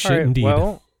 Yep. Shit All right, indeed.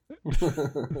 Well,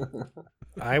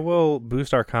 I will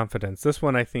boost our confidence. This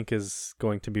one I think is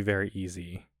going to be very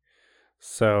easy.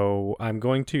 So I'm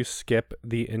going to skip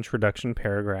the introduction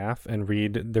paragraph and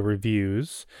read the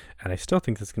reviews. And I still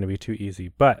think this is going to be too easy.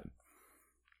 But,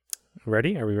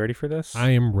 ready? Are we ready for this? I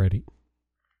am ready.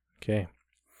 Okay.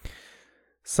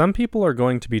 Some people are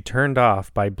going to be turned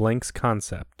off by Blank's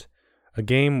concept, a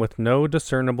game with no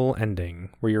discernible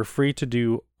ending, where you're free to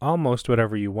do almost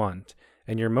whatever you want,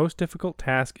 and your most difficult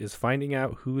task is finding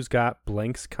out who's got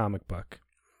Blank's comic book.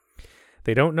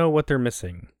 They don't know what they're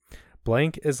missing.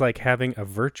 Blank is like having a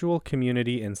virtual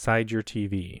community inside your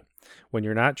TV. When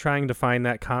you're not trying to find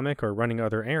that comic or running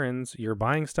other errands, you're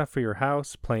buying stuff for your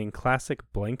house, playing classic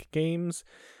Blank games,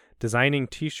 designing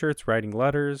t-shirts, writing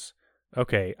letters.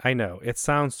 Okay, I know, it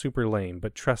sounds super lame,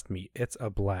 but trust me, it's a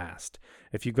blast.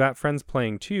 If you've got friends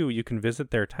playing too, you can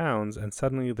visit their towns, and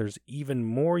suddenly there's even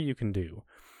more you can do.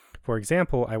 For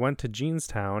example, I went to Jean's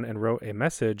town and wrote a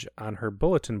message on her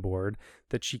bulletin board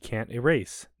that she can't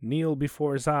erase. Kneel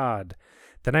before Zod.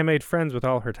 Then I made friends with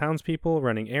all her townspeople,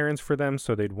 running errands for them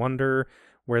so they'd wonder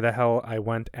where the hell I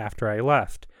went after I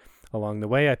left. Along the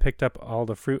way, I picked up all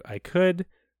the fruit I could,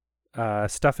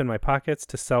 stuff in my pockets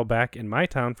to sell back in my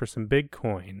town for some big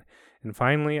coin. And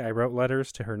finally, I wrote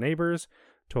letters to her neighbors,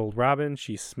 told Robin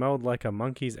she smelled like a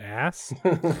monkey's ass,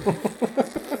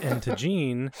 and to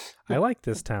Jean, I like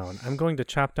this town. I'm going to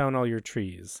chop down all your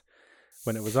trees.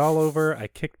 When it was all over, I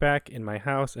kicked back in my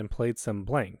house and played some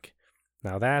Blank.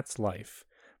 Now that's life.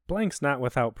 Blank's not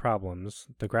without problems.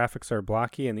 The graphics are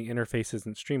blocky and the interface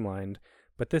isn't streamlined,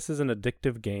 but this is an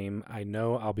addictive game I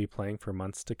know I'll be playing for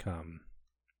months to come.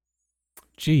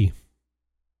 Gee,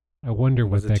 I wonder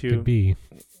Was what it that too- could be.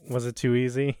 Was it too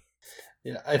easy?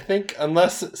 Yeah, I think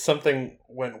unless something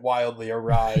went wildly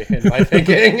awry in my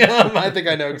thinking, I think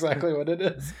I know exactly what it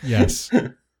is. Yes.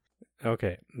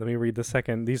 Okay, let me read the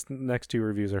second. These next 2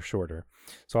 reviews are shorter,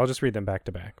 so I'll just read them back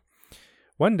to back.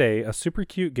 One day, a super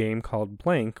cute game called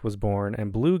Blank was born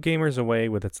and blew gamers away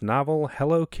with its novel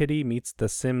Hello Kitty meets The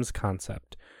Sims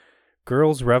concept.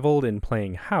 Girls reveled in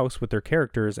playing house with their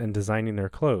characters and designing their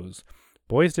clothes.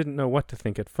 Boys didn't know what to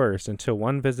think at first until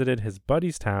one visited his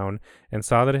buddy's town and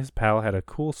saw that his pal had a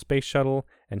cool space shuttle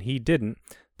and he didn't,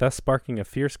 thus sparking a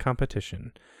fierce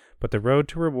competition. But the road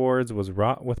to rewards was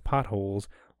wrought with potholes,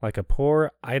 like a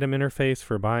poor item interface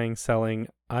for buying, selling,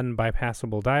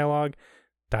 unbypassable dialogue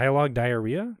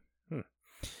diarrhea?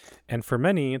 And for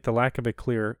many, the lack of a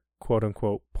clear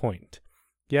quote-unquote point.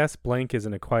 Yes, Blank is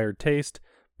an acquired taste,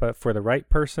 but for the right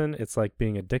person, it's like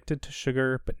being addicted to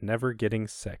sugar but never getting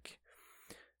sick.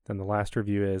 Then the last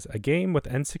review is, a game with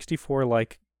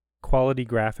N64-like quality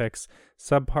graphics,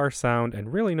 subpar sound,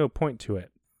 and really no point to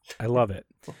it. I love it.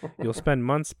 You'll spend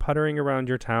months puttering around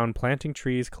your town, planting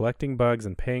trees, collecting bugs,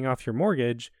 and paying off your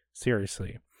mortgage.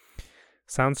 Seriously.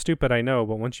 Sounds stupid, I know,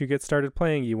 but once you get started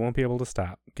playing, you won't be able to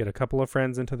stop. Get a couple of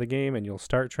friends into the game, and you'll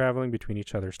start traveling between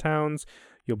each other's towns.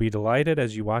 You'll be delighted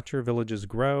as you watch your villages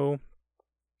grow,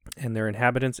 and their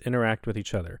inhabitants interact with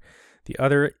each other. The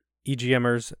other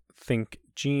EGMers think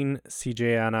Gene,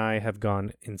 CJ, and I have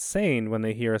gone insane when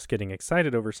they hear us getting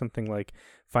excited over something like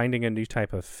finding a new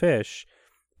type of fish,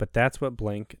 but that's what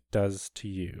Blank does to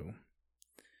you.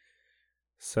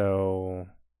 So,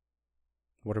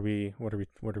 what are we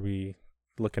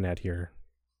looking at here?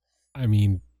 I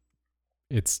mean,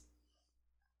 it's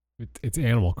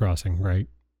Animal Crossing, right?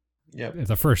 Yep.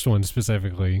 The first one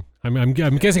specifically. I'm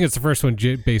guessing it's the first one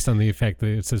based on the fact that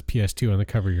it says PS2 on the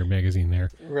cover of your magazine there.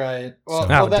 Right. So-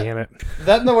 Damn it.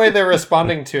 That and the way they're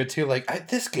responding to it too, like,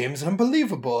 this game's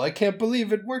unbelievable. I can't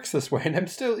believe it works this way, and I'm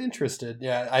still interested.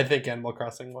 Yeah, I think Animal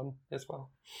Crossing one as well.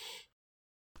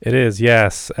 It is,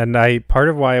 yes. And part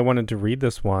of why I wanted to read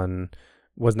this one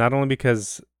was not only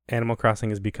because Animal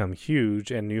Crossing has become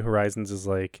huge and New Horizons is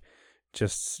like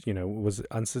just, was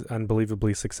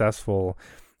unbelievably successful,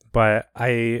 but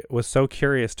I was so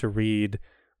curious to read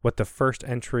what the first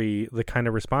entry, the kind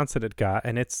of response that it got,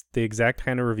 and it's the exact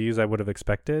kind of reviews I would have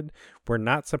expected. We're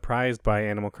not surprised by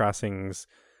Animal Crossing's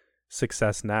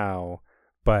success now,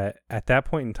 but at that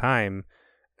point in time,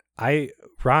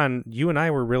 Ron, you and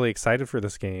I were really excited for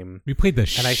this game. We played the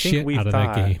and I shit think we out of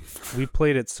that game. We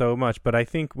played it so much, but I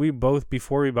think we both,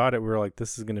 before we bought it, we were like,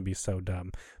 this is going to be so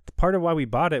dumb. The part of why we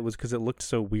bought it was because it looked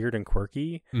so weird and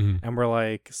quirky, and we're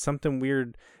like, something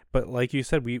weird. But like you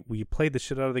said, we played the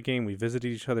shit out of the game. We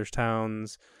visited each other's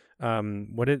towns.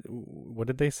 What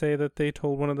did they say that they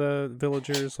told one of the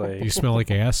villagers? Like, you smell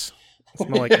like ass.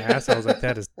 Smell like ass. I was like,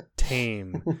 that is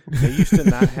tame. They used to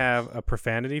not have a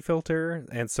profanity filter,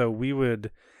 and so we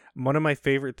would. One of my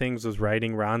favorite things was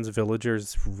writing Ron's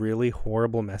villagers really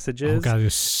horrible messages. Oh god, it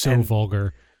was so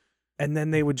vulgar. And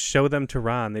then they would show them to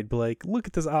Ron. They'd be like, "Look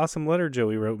at this awesome letter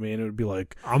Joey wrote me," and it would be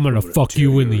like, "I'm gonna fuck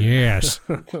you in the ass."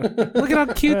 Look at how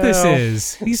cute this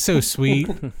is. He's so sweet.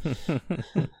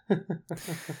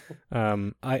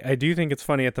 I do think it's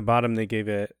funny. At the bottom, they gave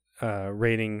it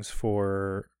ratings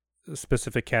for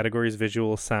specific categories: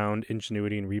 visual, sound,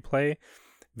 ingenuity, and replay.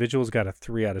 Visuals got a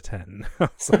 3 out of 10. I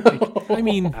was like, I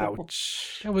mean,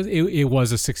 ouch. It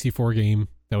was a 64 game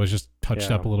that was just touched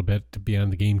up a little bit to be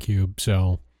on the GameCube.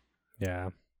 So,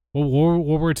 yeah. What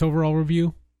were its overall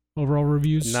review? Overall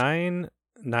reviews? 9,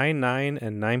 9,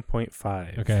 and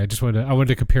 9.5. Okay, I wanted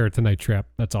to compare it to Night Trap.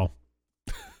 That's all.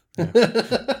 Yeah.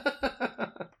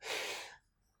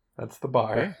 That's the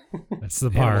bar. That's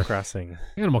the bar.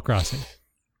 Animal Crossing.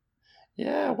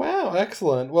 Yeah, wow,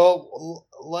 excellent. Well,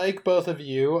 like both of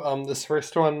you, this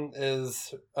first one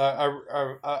is,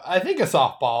 I think, a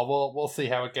softball. We'll see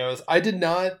how it goes. I did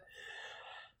not.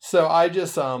 So I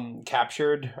just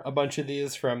captured a bunch of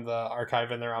these from the archive,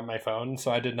 and they're on my phone.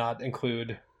 So I did not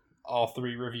include all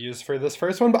 3 reviews for this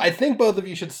first one, but I think both of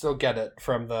you should still get it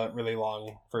from the really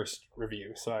long first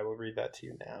review. So I will read that to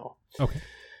you now. Okay.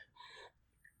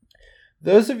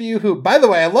 Those of you who, by the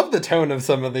way, I love the tone of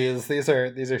some of these. These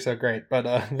are so great.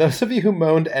 But those of you who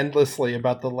moaned endlessly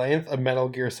about the length of Metal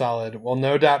Gear Solid will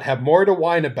no doubt have more to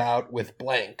whine about with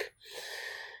Blank.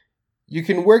 You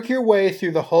can work your way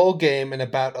through the whole game in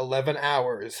about 11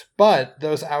 hours, but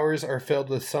those hours are filled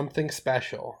with something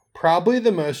special. Probably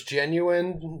the most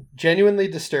genuinely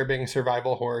disturbing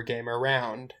survival horror game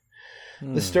around.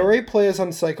 The story plays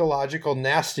on psychological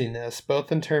nastiness,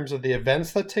 both in terms of the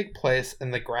events that take place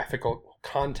and the graphical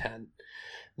content.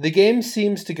 The game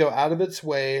seems to go out of its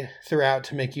way throughout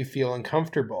to make you feel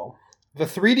uncomfortable. The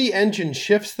 3D engine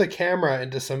shifts the camera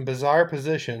into some bizarre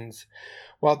positions,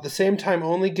 while at the same time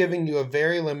only giving you a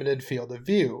very limited field of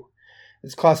view.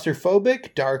 It's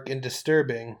claustrophobic, dark, and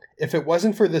disturbing. If it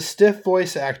wasn't for the stiff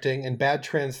voice acting and bad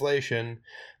translation,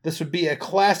 this would be a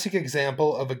classic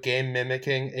example of a game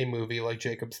mimicking a movie like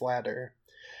Jacob's Ladder.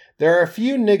 There are a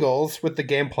few niggles with the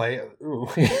gameplay. Ooh.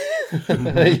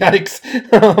 Yikes.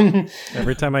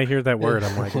 Every time I hear that word,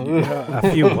 I'm like,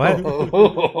 a few what?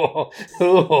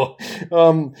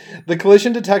 The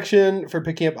collision detection for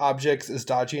picking up objects is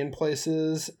dodgy in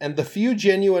places, and the few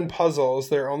genuine puzzles,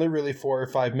 there are only really 4 or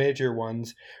 5 major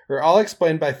ones, are all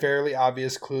explained by fairly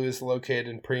obvious clues located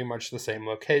in pretty much the same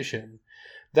location.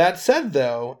 That said,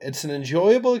 though, it's an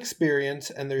enjoyable experience,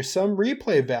 and there's some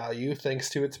replay value thanks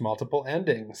to its multiple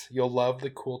endings. You'll love the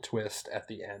cool twist at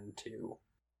the end, too.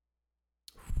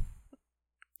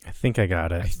 I think I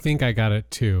got it. I think I got it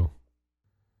too.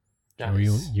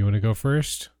 Nice. You want to go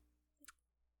first?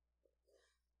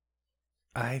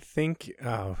 I think.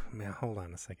 Oh man, hold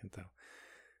on a second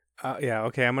though. Yeah,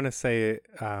 okay. I'm gonna say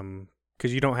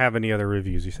because you don't have any other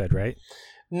reviews. You said right?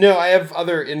 No, I have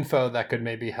other info that could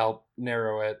maybe help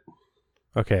narrow it.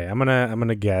 Okay, I'm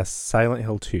gonna guess Silent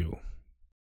Hill 2.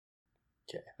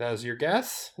 Okay, that was your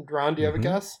guess. Ron, do you have a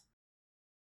guess?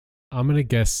 I'm gonna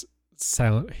guess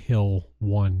Silent Hill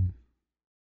 1.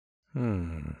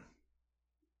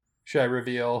 Should I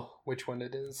reveal which one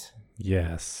it is?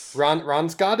 Yes.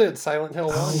 Ron's got it. Silent Hill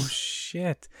 1. Oh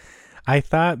shit! I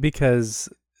thought because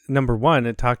number one,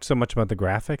 it talked so much about the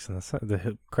graphics, and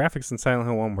the graphics in Silent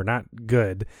Hill 1 were not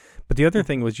good. But the other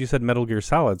thing was you said Metal Gear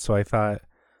Solid, so I thought,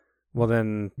 well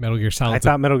then, Metal Gear Solid. I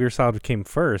thought Metal Gear Solid came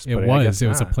first. It but was. I guess It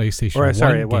was a not. PlayStation. Or 1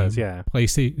 sorry, it game. was. Yeah.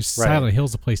 PlayStation. Silent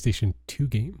Hill's a PlayStation 2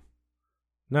 game.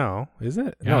 No, is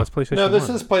it? Yeah. No, it's PlayStation. No, this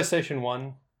 1. is PlayStation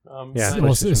 1. Yeah,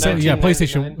 PlayStation.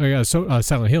 1999. Yeah, so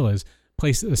Silent Hill is.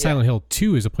 Silent Hill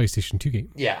 2 is a PlayStation 2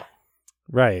 game. Yeah.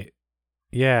 Right.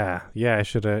 Yeah. I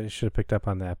should have picked up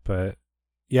on that, but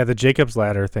yeah, the Jacob's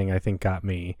Ladder thing I think got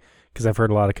me because I've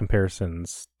heard a lot of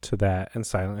comparisons to that and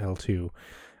Silent Hill 2.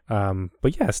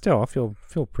 But yeah, still I feel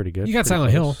pretty good. You got Pretty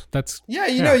Silent close. Hill. That's Yeah,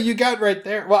 you know, you got right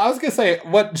there. Well, I was going to say,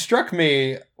 what struck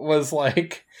me was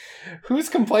like, who's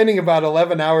complaining about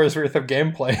 11 hours worth of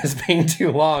gameplay as being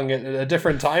too long at a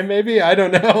different time, maybe? I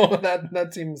don't know.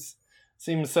 That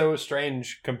seems so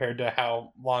strange compared to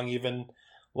how long even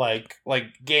like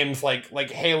games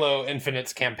like Halo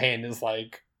Infinite's campaign is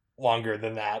like longer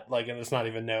than that. Like, and it's not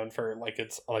even known for like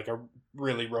it's like a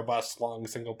really robust long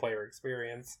single player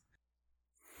experience.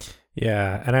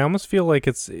 Yeah, and I almost feel like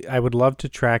I would love to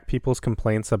track people's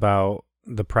complaints about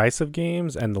the price of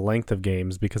games and the length of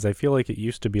games, because I feel like it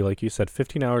used to be, like you said,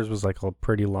 15 hours was like a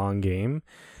pretty long game.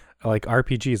 Like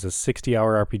RPGs, a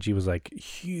 60-hour RPG was like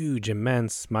huge,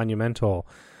 immense, monumental.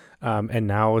 And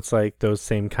now it's like those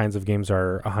same kinds of games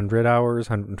are 100 hours,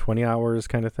 120 hours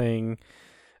kind of thing.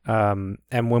 And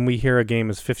when we hear a game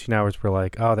is 15 hours, we're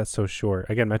like, oh, that's so short.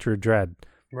 Again, Metroid Dread.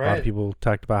 Right. A lot of people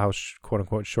talked about how quote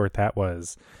unquote short that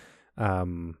was.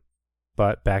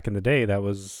 But back in the day, that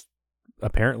was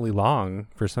apparently long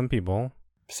for some people.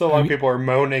 So long people are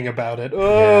moaning about it.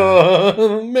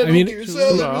 Oh, Metal Gear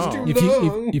Solid was too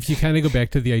long. If you kind of go back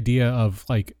to the idea of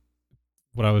like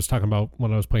what I was talking about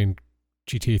when I was playing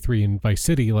GTA 3 and Vice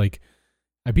City, like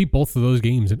I beat both of those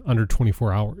games in under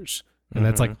 24 hours. And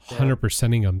that's like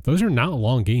 100%ing them. Those are not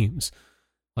long games.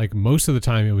 Like most of the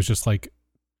time it was just like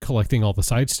collecting all the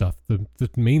side stuff. The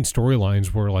main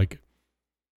storylines were like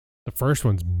the first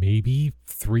one's maybe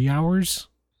 3 hours,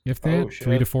 if that,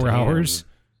 3 to 4 hours.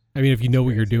 I mean, if you know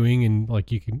what you're doing and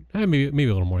like you can, maybe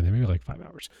a little more than that, maybe like 5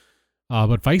 hours.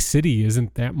 But Vice City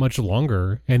isn't that much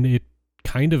longer, and it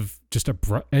kind of just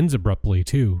ends abruptly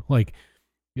too. Like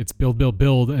it's build,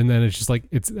 and then it's just like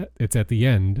it's at the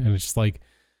end, and it's just like,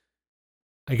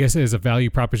 I guess as a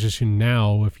value proposition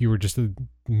now, if you were just the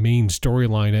main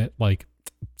storyline at like,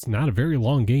 it's not a very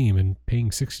long game, and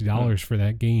paying $60 for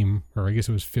that game, or I guess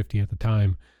it was $50 at the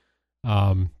time.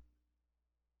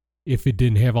 If it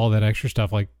didn't have all that extra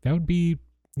stuff, like that would be,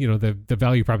 you know, the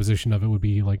value proposition of it would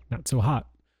be like not so hot.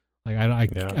 Like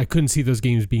I couldn't see those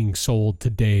games being sold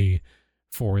today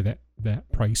for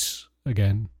that price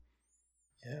again.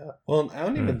 Yeah. Well, I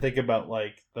don't even think about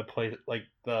like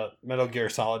the Metal Gear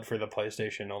Solid for the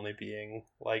PlayStation only being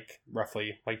like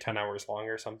roughly like 10 hours long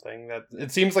or something. That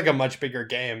it seems like a much bigger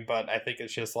game, but I think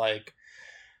it's just like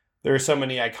there are so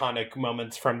many iconic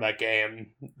moments from that game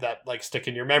that like stick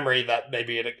in your memory that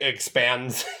maybe it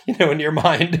expands, you know, in your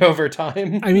mind over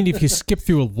time. I mean, if you skip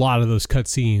through a lot of those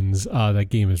cutscenes, that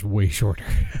game is way shorter.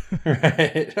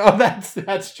 Right. Oh,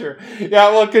 that's true. Yeah.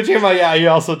 Well, Kojima, he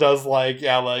also does like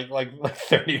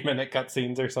 30-minute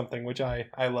cutscenes or something, which I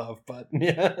love. But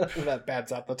yeah, that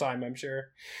pads out the time, I'm sure.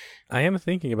 I am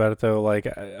thinking about it though. Like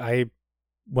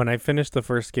when I finished the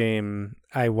first game,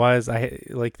 it's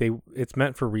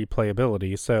meant for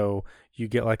replayability, so you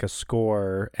get like a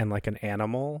score and like an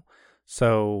animal.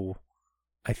 So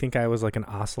I think I was like an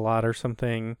ocelot or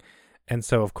something. And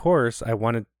so of course I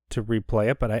wanted to replay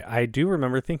it, but I do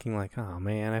remember thinking like, oh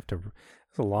man, it's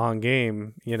a long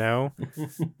game, you know?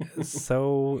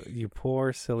 So you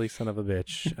poor silly son of a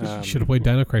bitch. Should have played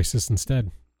Dino Crisis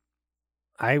instead.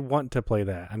 I want to play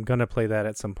that. I'm going to play that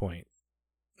at some point.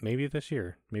 Maybe this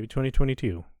year. Maybe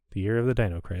 2022. The year of the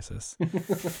Dino Crisis.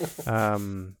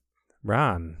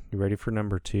 Ron, you ready for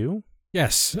number 2?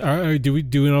 Yes. Do we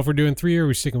know if we're doing 3 or are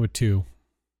we sticking with 2?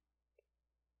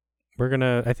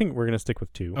 I think we're gonna stick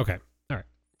with 2. Okay. All right.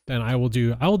 Then I will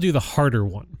do the harder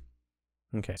one.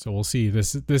 Okay. So we'll see.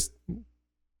 This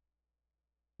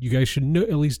you guys should know,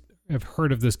 at least have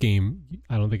heard of this game.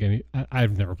 I don't think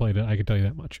I've never played it. I can tell you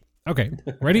that much. Okay.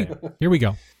 Ready? Here we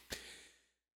go.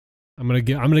 I'm gonna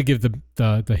give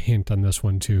the hint on this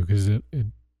one too, because it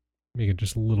make it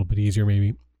just a little bit easier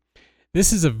maybe.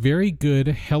 This is a very good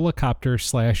helicopter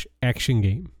 / action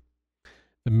game.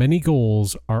 The many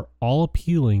goals are all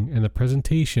appealing, and the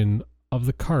presentation of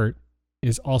the cart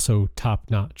is also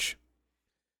top notch.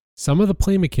 Some of the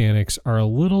play mechanics are a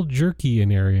little jerky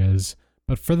in areas,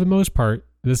 but for the most part,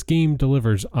 this game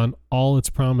delivers on all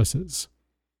its promises.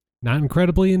 Not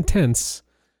incredibly intense,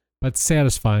 but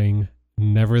satisfying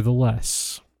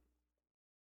nevertheless.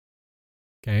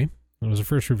 Okay, that was the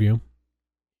first review.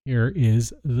 Here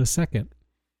is the second.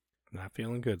 Not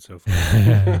feeling good so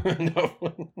far.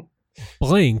 No.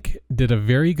 Blank did a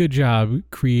very good job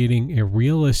creating a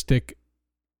realistic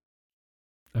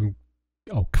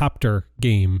copter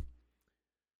game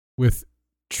with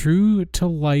true to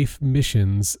life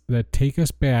missions that take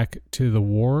us back to the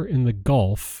war in the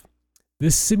Gulf.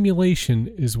 This simulation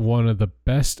is one of the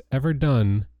best ever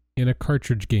done in a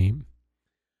cartridge game.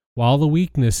 While the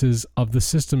weaknesses of the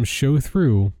system show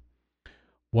through,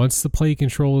 once the play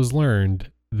control is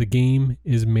learned, the game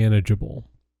is manageable.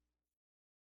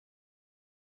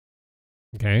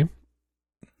 Okay.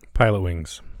 Pilot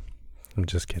Wings. I'm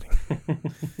just kidding.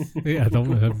 Yeah,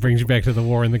 that brings you back to the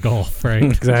war in the Gulf, right?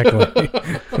 Exactly.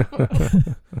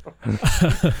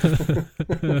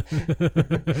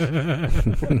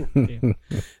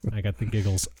 I got the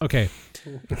giggles. Okay.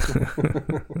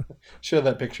 Show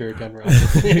that picture again, Rob.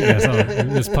 Yeah, so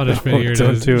this punishment here.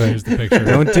 Don't do it. Here's the picture.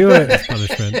 Don't do it. This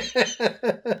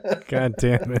punishment. God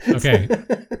damn it. Okay.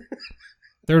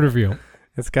 Third review.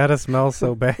 It's got to smell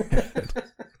so bad.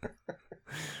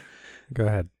 Go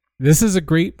ahead. This is a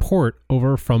great port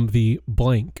over from the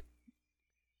Blank.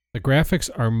 The graphics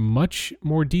are much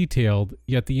more detailed,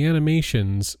 yet the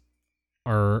animations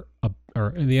the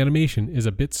animation is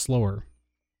a bit slower.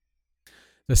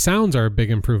 The sounds are a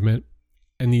big improvement,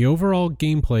 and the overall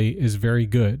gameplay is very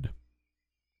good.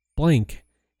 Blank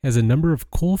has a number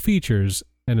of cool features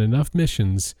and enough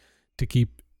missions to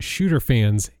keep shooter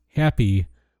fans happy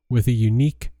with a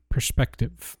unique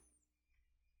perspective.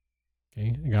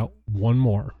 Okay, I got one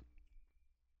more.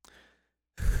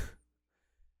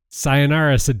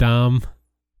 Sayonara, Saddam.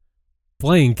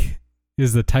 Blank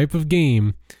is the type of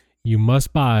game you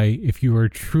must buy if you are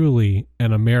truly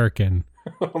an American,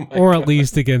 or at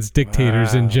least against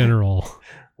dictators in general.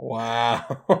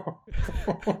 Wow.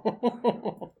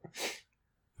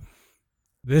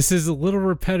 This is a little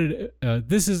repetitive.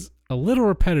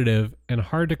 And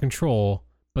hard to control,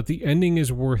 but the ending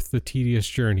is worth the tedious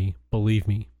journey. Believe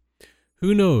me.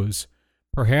 Who knows?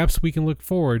 Perhaps we can look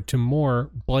forward to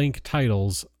more Blank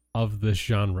titles of this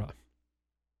genre.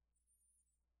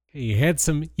 Hey, you had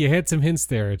some hints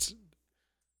there. It's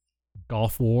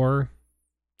Gulf War,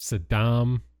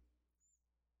 Saddam,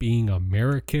 being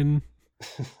American.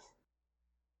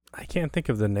 I can't think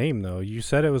of the name though. You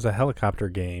said it was a helicopter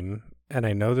game, and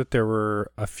I know that there were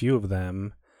a few of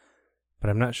them, but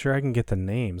I'm not sure I can get the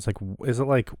names. Like, is it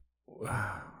like?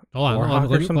 Hold on.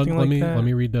 Let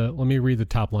me read the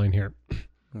top line here.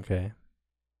 Okay.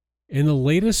 In the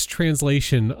latest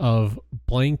translation of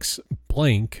Blank's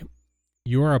Blank,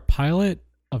 you are a pilot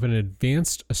of an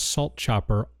advanced assault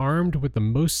chopper armed with the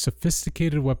most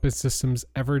sophisticated weapon systems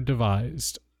ever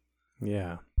devised.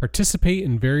 Yeah. Participate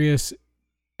in various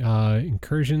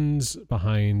incursions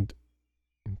behind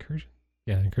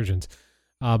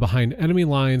enemy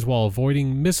lines while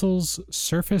avoiding missiles,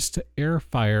 surface-to-air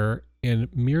fire, and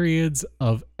myriads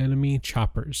of enemy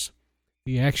choppers.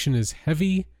 The action is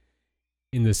heavy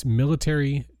in this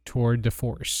military tour de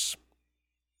force.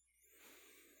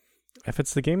 If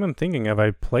it's the game I'm thinking of, I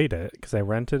played it because I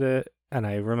rented it and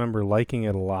I remember liking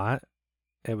it a lot.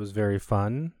 It was very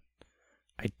fun.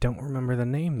 I don't remember the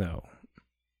name though.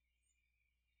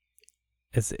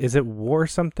 Is it war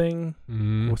something?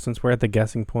 Well, since we're at the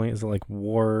guessing point, is it like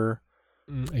war?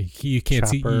 You can't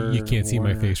see you can't see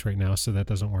my face right now, so that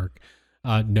doesn't work.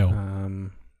 No.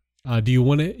 Do you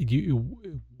want to?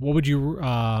 What would you?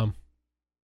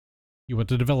 You want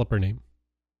the developer name?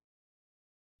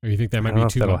 Or you think that might be too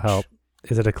much? That'll help.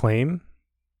 Is it Acclaim?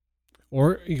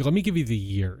 Or let me give you the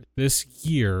year. This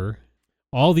year,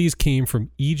 all these came from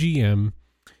EGM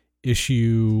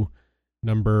issue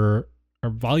number, or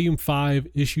volume 5,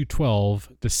 issue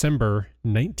 12, December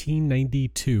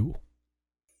 1992.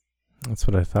 That's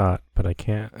what I thought, but I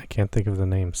can't think of the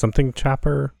name. Something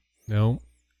Chopper? No.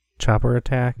 Chopper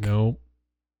Attack? No.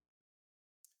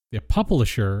 The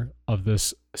publisher of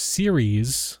this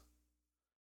series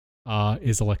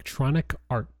is Electronic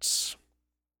Arts.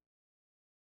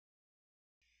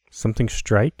 Something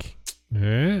Strike?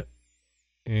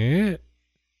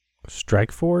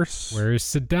 Strike Force? Where's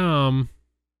Saddam?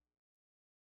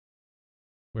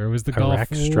 Where was the Iraq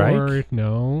Gulf War? Strike?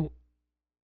 No.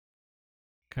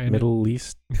 Middle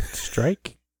East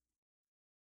Strike?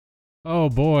 Oh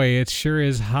boy, it sure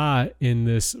is hot in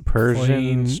this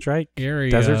Persian Strike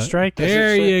area. Desert Strike.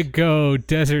 There you go,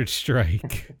 Desert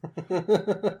Strike.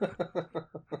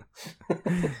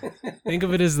 Think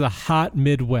of it as the hot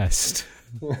Midwest,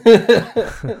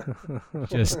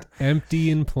 just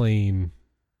empty and plain.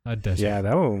 A desert. Yeah,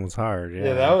 that one was hard.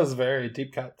 Yeah, that was very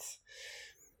deep cuts.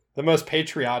 The most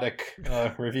patriotic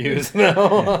reviews,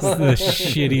 though. It's the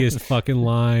shittiest fucking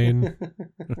line.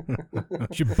 You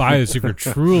should buy this if you're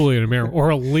truly an American,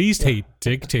 or at least hate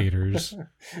dictators.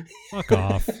 Fuck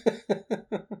off.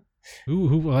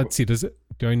 Who? Let's see. Do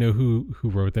I know who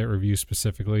wrote that review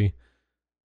specifically?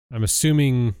 I'm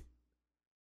assuming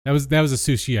that was a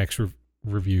Sushi X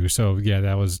review. So yeah,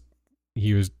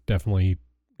 he was definitely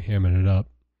hamming it up.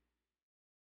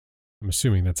 I'm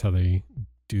assuming that's how they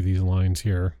do these lines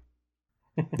here.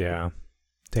 Yeah.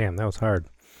 Damn, that was hard.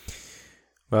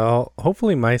 Well,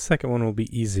 hopefully my second one will be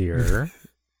easier.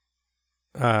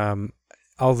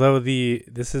 Although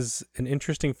this is an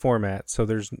interesting format, so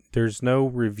there's no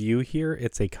review here.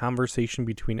 It's a conversation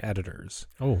between editors.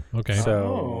 Oh, okay.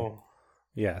 So,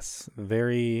 yes, let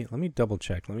me double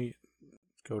check. Let me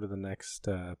go to the next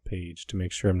page to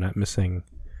make sure I'm not missing.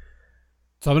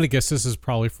 So I'm going to guess this is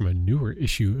probably from a newer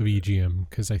issue of EGM,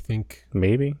 because I think...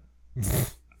 Maybe.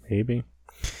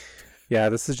 Yeah,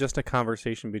 this is just a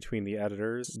conversation between the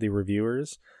editors, the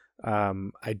reviewers.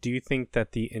 I do think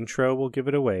that the intro will give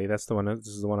it away. This is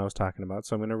the one I was talking about.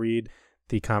 So I'm going to read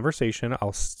the conversation.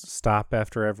 I'll stop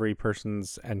after every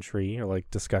person's entry or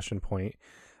like discussion point.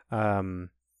 And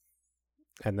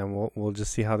then we'll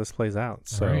just see how this plays out.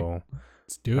 So right.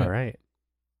 Let's do it. All right.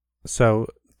 So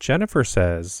Jennifer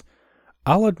says,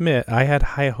 I'll admit I had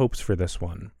high hopes for this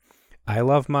one. I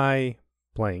love my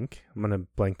blank. I'm going to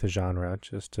blank the genre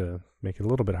just to make it a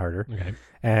little bit harder. Okay.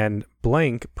 And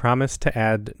blank promised to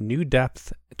add new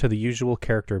depth to the usual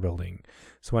character building.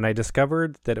 So when I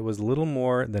discovered that it was little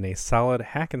more than a solid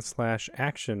hack and slash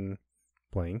action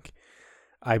blank,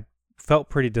 I felt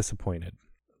pretty disappointed.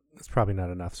 It's probably not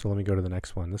enough, so let me go to the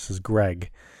next one. This is Greg.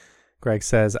 Greg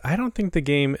says, I don't think the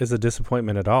game is a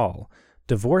disappointment at all.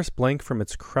 Divorce blank from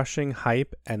its crushing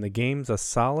hype, and the game's a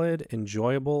solid,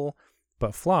 enjoyable,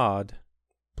 but flawed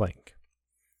blank.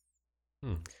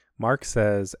 Mark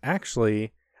says,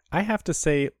 actually, I have to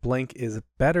say blank is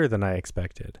better than I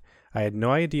expected. I had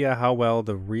no idea how well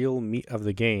the real meat of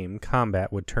the game,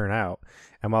 combat, would turn out,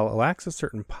 and while it lacks a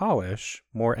certain polish,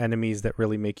 more enemies that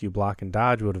really make you block and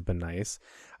dodge would have been nice,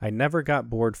 I never got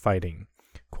bored fighting.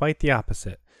 Quite the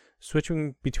opposite.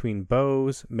 Switching between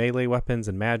bows, melee weapons,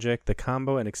 and magic, the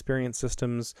combo and experience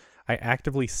systems, I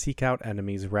actively seek out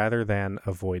enemies rather than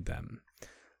avoid them.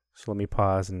 So let me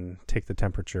pause and take the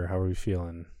temperature. How are we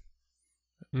feeling?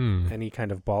 Any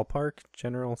kind of ballpark,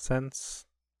 general sense?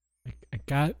 I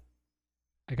got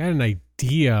an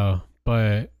idea,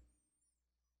 but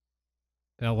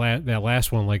that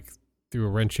last one like threw a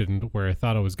wrench in where I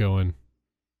thought it was going.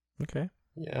 Okay.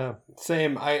 Yeah,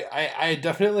 same. I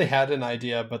definitely had an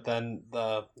idea, but then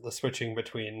the switching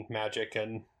between magic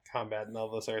and combat and all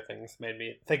those other things made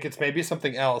me think it's maybe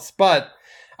something else. But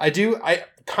I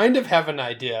kind of have an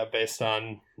idea based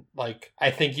on, like,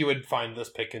 I think you would find this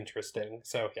pick interesting.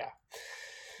 So, yeah.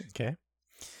 Okay.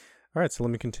 All right, so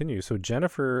let me continue. So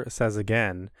Jennifer says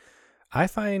again, I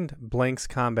find Blank's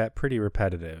combat pretty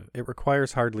repetitive. It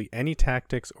requires hardly any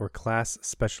tactics or class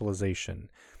specialization.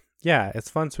 Yeah, it's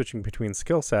fun switching between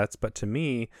skill sets, but to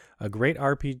me, a great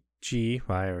RPG,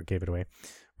 well, I gave it away,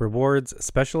 rewards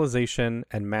specialization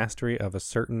and mastery of a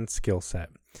certain skill set.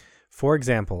 For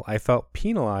example, I felt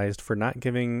penalized for not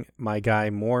giving my guy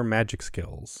more magic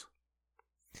skills.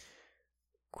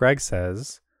 Greg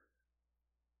says,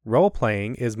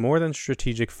 role-playing is more than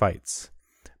strategic fights.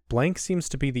 Blank seems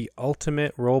to be the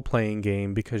ultimate role-playing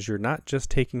game because you're not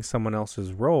just taking someone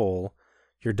else's role,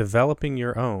 you're developing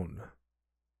your own.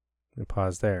 Let me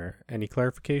pause there. Any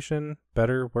clarification?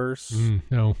 Better? Worse?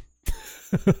 No.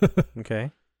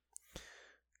 Okay.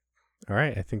 All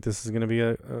right. I think this is going to be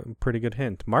a pretty good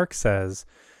hint. Mark says,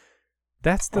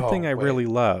 that's the thing I really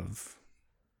love.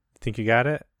 Think you got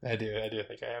it? I do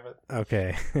think I have it.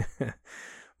 Okay.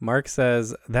 Mark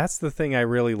says, that's the thing I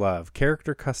really love.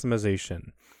 Character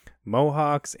customization.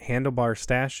 Mohawks, handlebar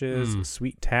stashes,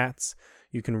 sweet tats.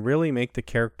 You can really make the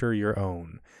character your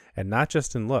own. And not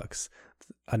just in looks.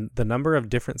 The number of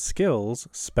different skills,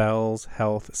 spells,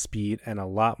 health, speed, and a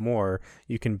lot more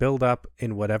you can build up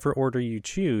in whatever order you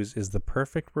choose is the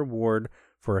perfect reward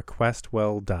for a quest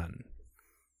well done.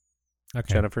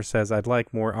 Okay. Jennifer says, I'd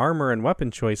like more armor and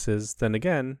weapon choices. Then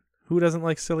again, who doesn't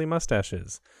like silly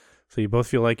mustaches? So you both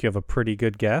feel like you have a pretty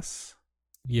good guess?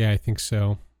 Yeah, I think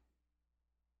so.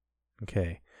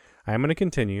 Okay. I'm going to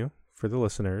continue for the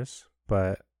listeners,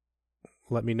 but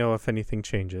let me know if anything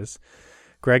changes.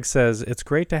 Greg says, it's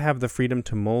great to have the freedom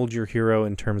to mold your hero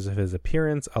in terms of his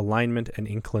appearance, alignment, and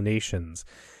inclinations,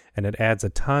 and it adds a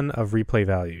ton of replay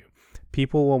value.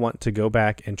 People will want to go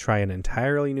back and try an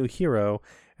entirely new hero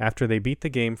after they beat the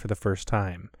game for the first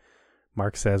time.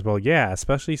 Mark says, well, yeah,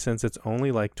 especially since it's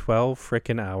only like 12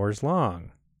 frickin' hours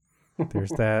long.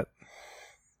 There's that.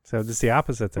 So it's the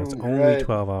opposite, though. It's only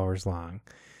 12 hours long.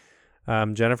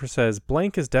 Jennifer says,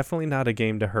 Blank is definitely not a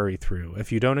game to hurry through.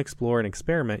 If you don't explore and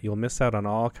experiment, you'll miss out on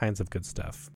all kinds of good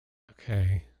stuff.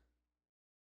 Okay.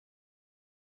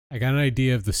 I got an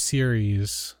idea of the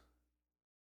series,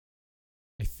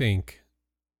 I think.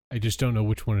 I just don't know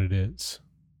which one it is.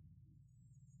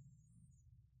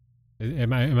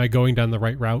 Am I going down the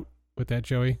right route with that,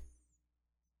 Joey?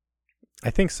 I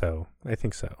think so.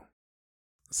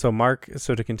 So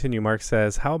to continue, Mark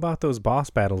says, how about those boss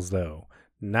battles, though?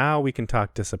 Now we can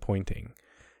talk disappointing.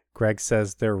 Greg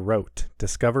says they're rote.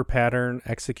 Discover pattern,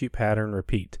 execute pattern,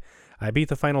 repeat. I beat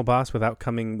the final boss without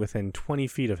coming within 20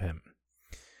 feet of him.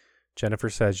 Jennifer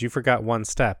says, you forgot one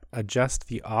step. Adjust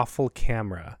the awful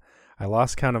camera. I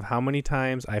lost count of how many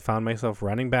times I found myself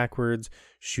running backwards,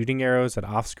 shooting arrows at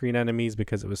off-screen enemies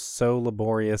because it was so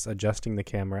laborious adjusting the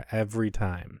camera every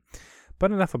time.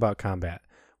 But enough about combat.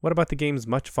 What about the game's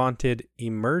much vaunted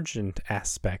emergent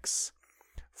aspects?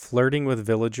 Flirting with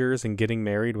villagers and getting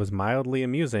married was mildly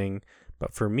amusing,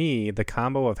 but for me, the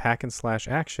combo of hack and slash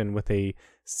action with a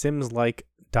Sims-like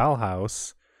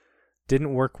dollhouse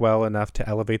didn't work well enough to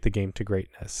elevate the game to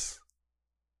greatness.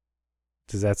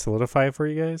 Does that solidify it for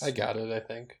you guys? I got it, I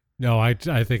think. No, I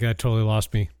think that totally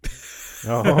lost me.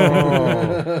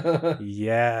 Oh,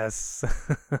 yes.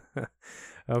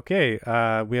 Okay,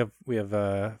 we have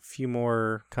a few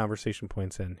more conversation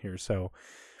points in here. So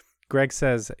Greg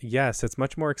says, yes, it's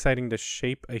much more exciting to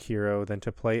shape a hero than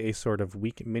to play a sort of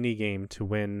weak mini game to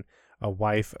win a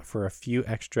wife for a few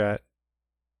extra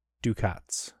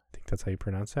ducats. I think that's how you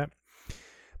pronounce that.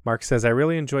 Mark says, I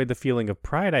really enjoyed the feeling of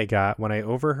pride I got when I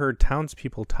overheard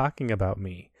townspeople talking about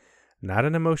me. Not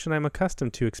an emotion I'm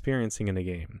accustomed to experiencing in a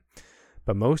game.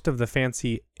 But most of the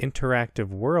fancy interactive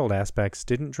world aspects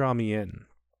didn't draw me in.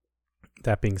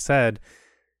 That being said,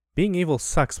 being evil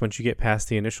sucks once you get past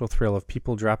the initial thrill of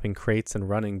people dropping crates and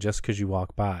running just because you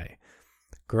walk by.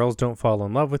 Girls don't fall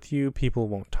in love with you, people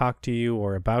won't talk to you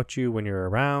or about you when you're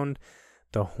around.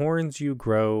 The horns you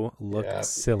grow look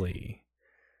silly.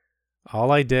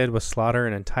 All I did was slaughter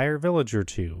an entire village or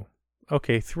two.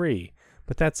 Okay, 3,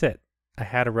 but that's it. I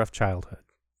had a rough childhood.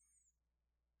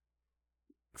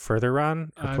 Further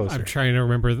on or closer? I'm trying to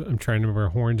remember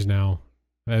horns now.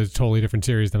 That was a totally different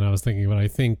series than I was thinking, but I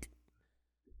think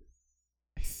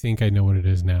I know what it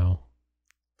is now.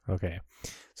 Okay.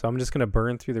 So I'm just going to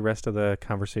burn through the rest of the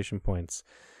conversation points.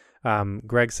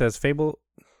 Greg says Fable...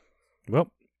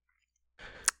 Well,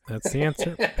 that's the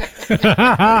answer.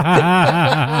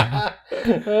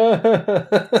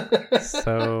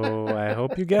 So I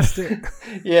hope you guessed it.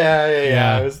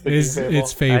 Yeah. I was thinking Fable.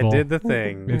 It's Fable. I did the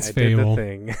thing. Fable.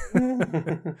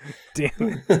 Damn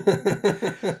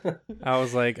it. I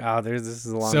was like, this is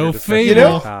a longer So discussion Fable.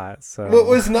 than I thought, so. What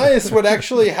was nice, what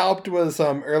actually helped was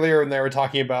earlier when they were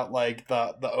talking about like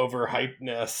the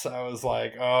overhypedness, I was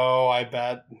like, oh, I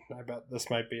bet this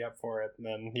might be up for it.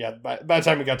 And then by the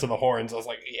time we got to the horns, I was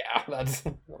like, yeah, that's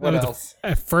what else?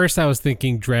 At first I was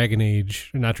thinking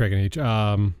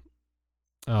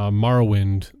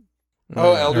Morrowind.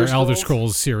 Elder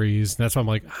Scrolls series. That's why I'm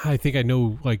like, I think I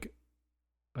know, like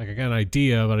I got an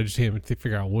idea, but I just haven't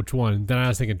figure out which one. Then I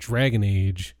was thinking Dragon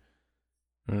Age,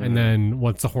 And then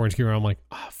once the horns came around, I'm like,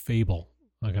 Fable.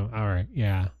 Like, all right,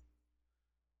 yeah.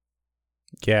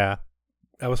 Yeah.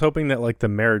 I was hoping that like the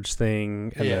marriage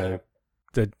thing and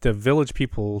the village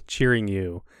people cheering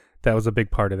you, that was a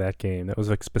big part of that game. That was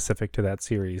like specific to that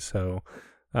series. So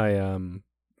I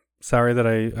sorry that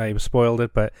I spoiled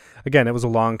it, but again, it was a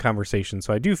long conversation.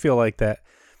 So I do feel like that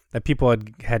people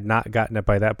had not gotten it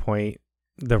by that point.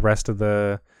 The rest of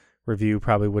the review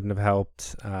probably wouldn't have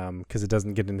helped because it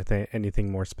doesn't get into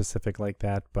anything more specific like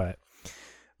that. But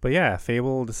yeah,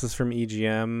 Fable, this is from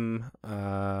EGM.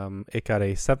 It got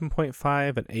a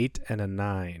 7.5, an 8, and a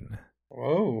 9.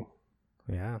 Whoa.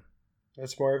 Yeah.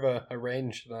 That's more of a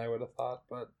range than I would have thought,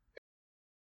 but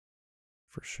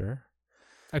For sure.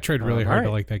 I tried really hard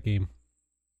to like that game.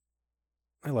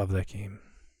 I love that game.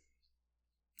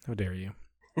 How dare you?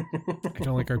 I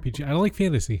don't like RPG. I don't like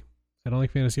fantasy. I don't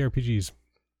like fantasy RPGs.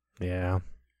 Yeah.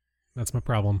 That's my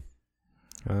problem.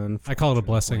 I call it a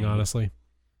blessing, honestly.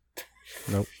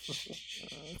 Nope.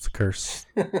 It's a curse.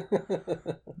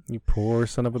 You poor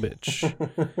son of a bitch.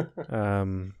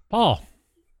 Paul.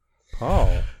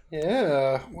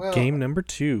 Yeah. Well, Game number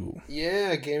 2.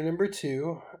 Yeah, game number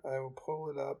 2. I will pull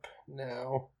it up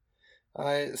now.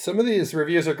 Some of these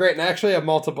reviews are great, and I actually have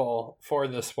multiple for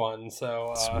this one.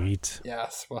 So Sweet.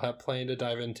 Yes, we'll have plenty to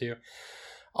dive into.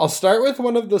 I'll start with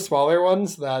one of the smaller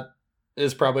ones that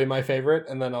is probably my favorite,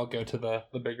 and then I'll go to the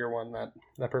bigger one that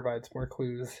provides more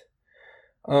clues.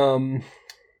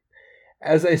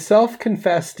 As a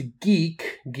self-confessed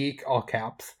geek all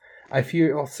caps, I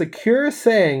feel secure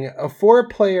saying a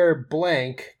 4-player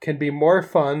blank can be more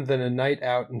fun than a night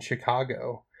out in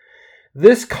Chicago.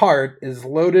 This cart is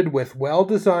loaded with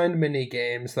well-designed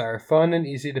minigames that are fun and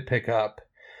easy to pick up.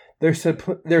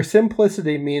 Their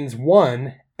simplicity means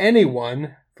 1,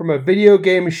 anyone, from a video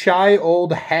game shy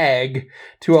old hag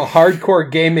to a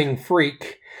hardcore gaming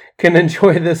freak, can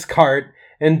enjoy this cart,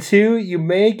 and 2, you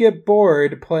may get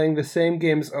bored playing the same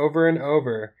games over and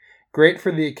over. Great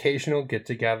for the occasional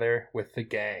get-together with the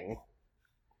gang.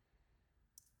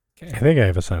 I think I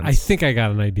have a sense. I think I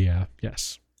got an idea.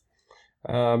 Yes.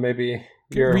 Maybe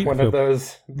you're one of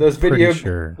those those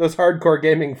hardcore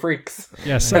gaming freaks.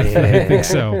 Yes, I think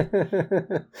so.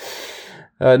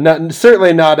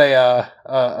 Certainly not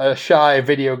a shy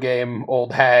video game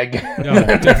old hag. No,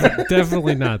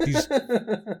 definitely not. These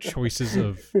choices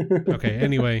of okay.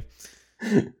 Anyway,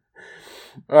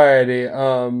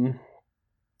 alrighty.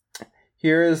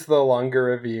 Here is the longer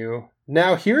review.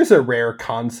 Now here's a rare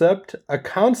concept: a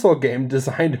console game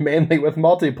designed mainly with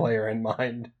multiplayer in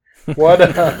mind. What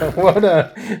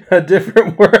a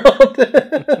different world.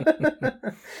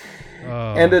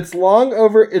 And it's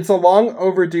a long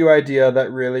overdue idea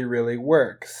that really, really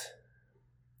works.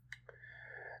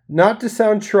 Not to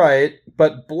sound trite,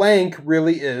 but Blank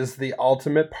really is the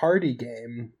ultimate party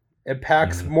game. It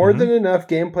packs more than enough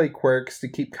gameplay quirks to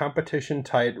keep competition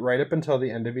tight right up until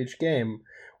the end of each game,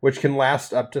 which can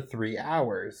last up to 3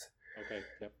 hours. Okay,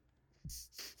 yep.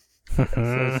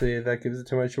 So see, that gives it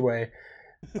too much away.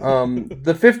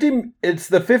 It's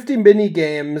the 50 mini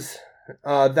games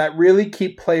that really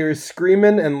keep players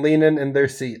screaming and leaning in their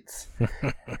seats.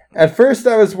 At first,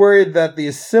 I was worried that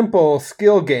these simple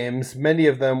skill games, many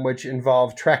of them which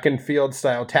involve track and field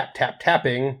style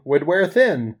tapping, would wear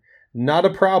thin. Not a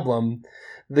problem.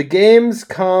 The games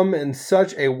come in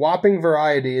such a whopping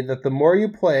variety that the more you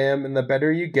play them and the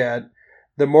better you get,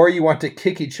 the more you want to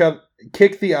kick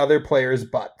the other players'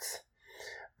 butts.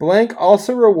 Blank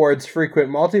also rewards frequent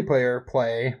multiplayer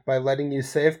play by letting you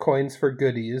save coins for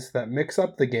goodies that mix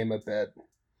up the game a bit.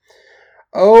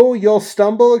 Oh, you'll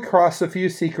stumble across a few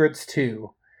secrets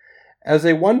too. As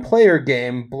a one-player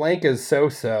game, Blank is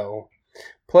so-so.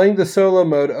 Playing the solo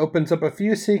mode opens up a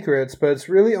few secrets, but it's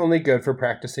really only good for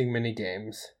practicing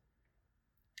minigames.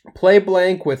 Play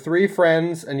Blank with 3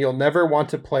 friends, and you'll never want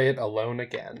to play it alone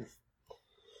again.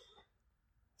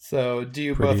 So, do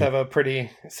you both have a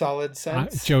pretty solid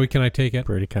sense? Joey, can I take it?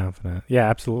 Pretty confident. Yeah,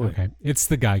 absolutely. Okay. It's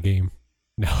the guy game.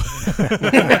 No. No,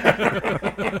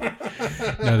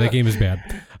 that game is bad.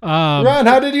 Ron,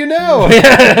 how did you know?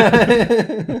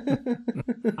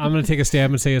 I'm going to take a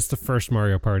stab and say it's the first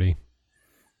Mario Party.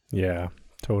 Yeah,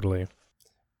 totally.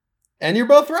 And you're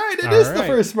both right. It is the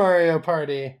first Mario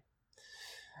Party.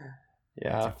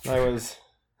 Yeah, I was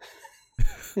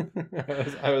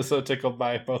so tickled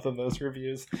by both of those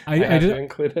reviews. I had to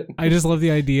include it. I just love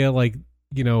the idea, like,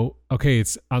 okay,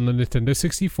 it's on the Nintendo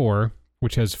 64,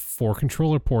 which has 4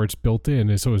 controller ports built in,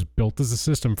 and so it's built as a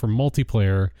system for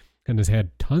multiplayer, and has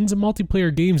had tons of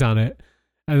multiplayer games on it,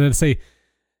 and then say,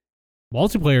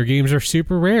 multiplayer games are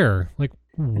super rare. Like,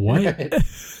 what?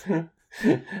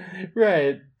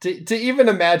 Right. To even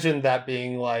imagine that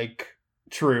being like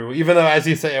true, even though, as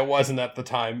you say, it wasn't at the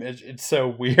time, it's so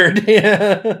weird.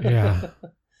 Yeah.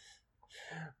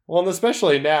 Well, and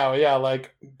especially now, yeah,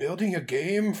 like building a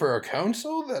game for a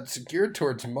console that's geared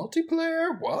towards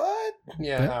multiplayer. What?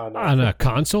 Yeah, I don't know. On a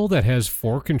console that has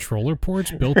 4 controller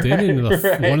ports built in, and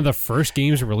Right. one of the first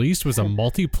games released was a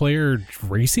multiplayer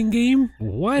racing game.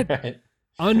 What? Right.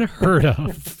 Unheard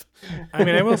of. I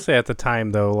mean, I will say at the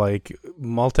time though, like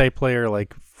multiplayer,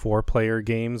 like 4-player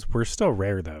games were still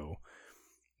rare though.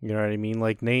 You know what I mean?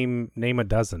 Like name a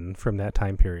dozen from that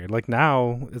time period. Like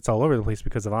now it's all over the place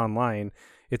because of online.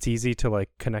 It's easy to like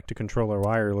connect a controller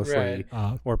wirelessly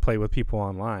or play with people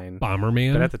online.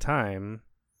 Bomberman. But at the time,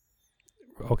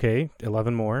 okay,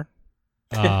 11 more.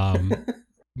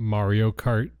 Mario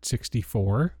Kart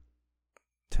 64.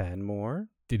 10 more.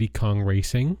 Diddy Kong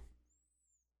Racing.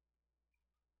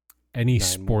 Any 9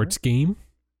 sports game.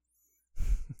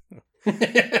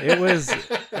 It was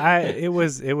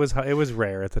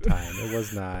rare at the time.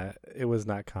 It was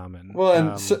not common. Well,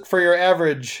 and for your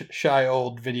average shy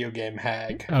old video game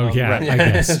hag. Oh, yeah, right. I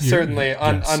guess. Certainly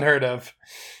Yes. unheard of.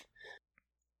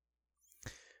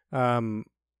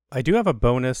 I do have a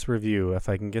bonus review if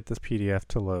I can get this PDF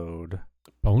to load.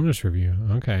 Bonus review.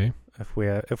 Okay. If we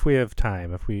have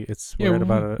time, we're at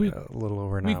about a little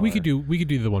over an hour. We could do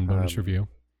the one bonus review.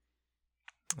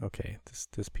 Okay,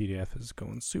 this PDF is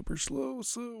going super slow,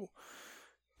 so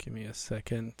give me a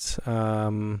second.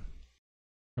 I'm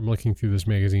looking through this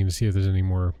magazine to see if there's any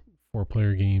more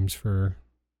 4-player games for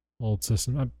old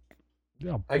system.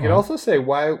 I could also say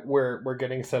why we're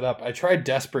getting set up. I tried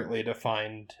desperately to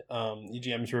find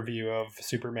EGM's review of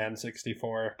Superman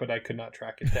 64, but I could not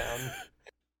track it down.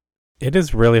 It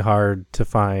is really hard to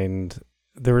find.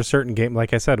 There were certain games,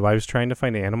 like I said, I was trying to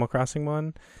find the Animal Crossing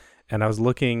one, and I was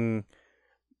looking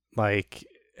like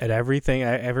at everything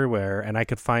everywhere, and I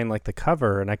could find like the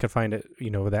cover, and I could find it,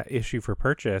 that issue for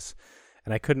purchase,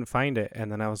 and I couldn't find it.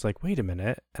 And then I was like, wait a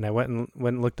minute, and I went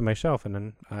and looked at my shelf, and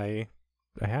then I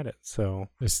had it. So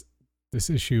this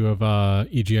issue of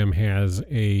EGM has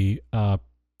a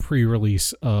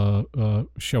pre-release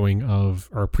showing of,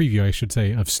 or preview, I should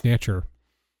say, of Snatcher.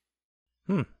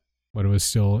 When it was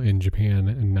still in Japan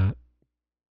and not,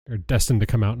 or destined to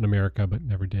come out in America, but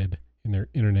never did, in their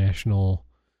international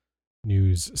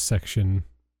news section.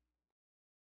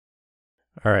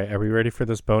 all right, are we ready for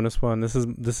this bonus one? This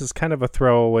is kind of a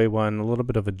throwaway one, a little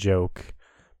bit of a joke,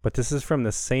 but this is from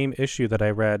the same issue that I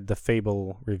read the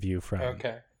Fable review from.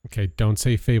 Okay, don't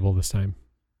say Fable this time.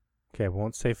 Okay, I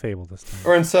won't say Fable this time.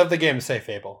 Or instead of the game, say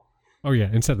Fable. Oh yeah,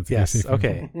 instead of the game, say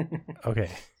Fable. Okay.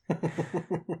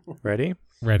 Ready?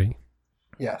 Ready.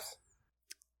 Yes.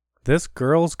 This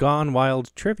Girls Gone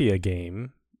Wild trivia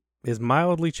game is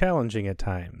mildly challenging at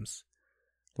times.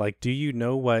 Like, do you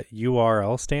know what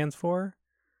URL stands for?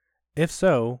 If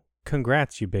so,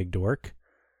 congrats, you big dork.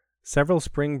 Several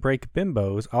spring break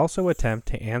bimbos also attempt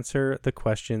to answer the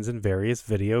questions in various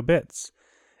video bits.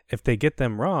 If they get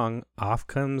them wrong, off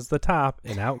comes the top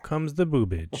and out comes the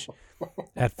boobage.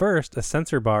 At first, a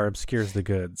censor bar obscures the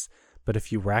goods, but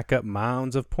if you rack up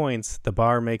mounds of points, the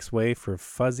bar makes way for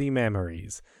fuzzy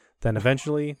memories. Then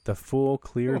eventually, the full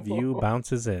clear view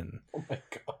bounces in. Oh my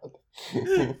god.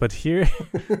 But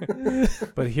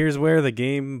here's where the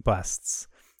game busts.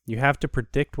 You have to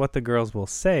predict what the girls will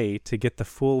say to get the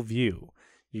full view.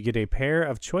 You get a pair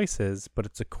of choices, but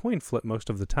it's a coin flip most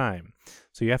of the time.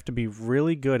 So you have to be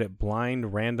really good at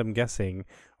blind random guessing,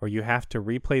 or you have to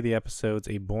replay the episodes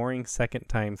a boring second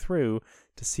time through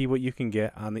to see what you can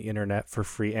get on the internet for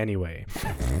free anyway.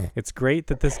 It's great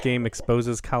that this game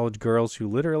exposes college girls who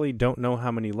literally don't know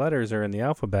how many letters are in the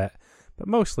alphabet, but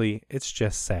mostly it's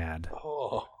just sad.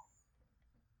 Oh.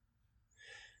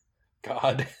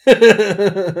 God.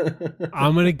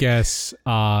 I'm going to guess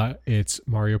it's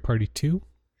Mario Party 2.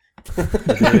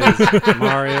 It is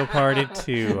Mario Party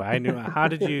 2. I knew. How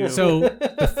did you? So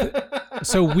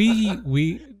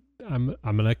I'm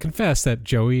going to confess that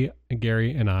Joey,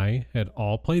 Gary, and I had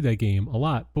all played that game a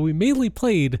lot, but we mainly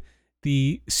played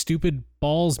the stupid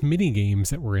balls mini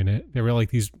games that were in it. They were like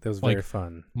these. That was like, very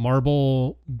fun.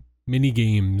 Marble mini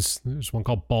games. There's one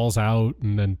called Balls Out,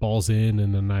 and then Balls In,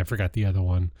 and then I forgot the other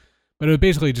one. But it was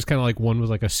basically just kind of like one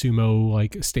was like a sumo,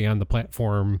 like stay on the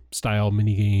platform style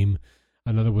mini game.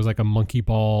 Another was like a monkey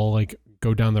ball, like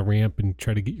go down the ramp and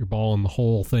try to get your ball in the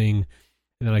whole thing.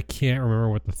 And then I can't remember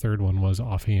what the third one was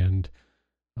offhand.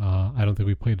 I don't think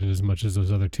we played it as much as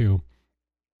those other two.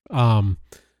 But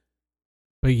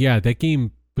yeah, that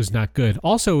game was not good.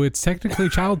 Also, it's technically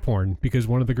child porn because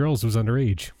one of the girls was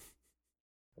underage.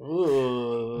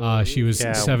 Ooh. She was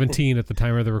Yeah. 17 at the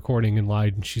time of the recording and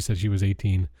lied, and she said she was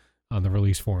 18 on the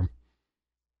release form.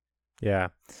 Yeah.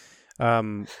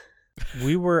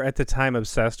 We were at the time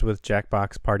obsessed with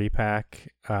Jackbox Party Pack,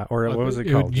 or what was it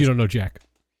called? You don't know Jack.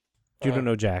 You don't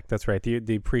know Jack. That's right.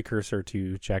 The precursor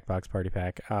to Jackbox Party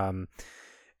Pack.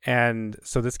 And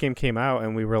so this game came out,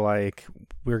 and we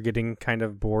were getting kind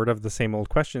of bored of the same old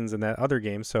questions in that other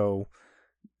game. So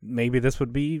maybe this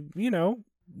would be,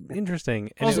 interesting.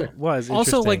 And Also- it was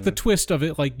Also, like the interesting. twist of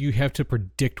it, like you have to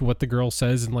predict what the girl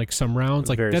says in like some rounds.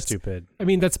 Like very that's stupid. I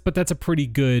mean, that's a pretty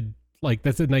good, like,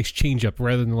 that's a nice change up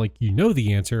rather than like,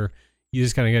 the answer. You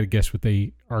just kind of got to guess what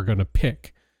they are going to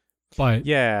pick. But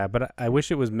Yeah, but I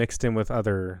wish it was mixed in with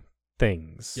other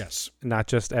things. yes, Not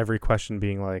just every question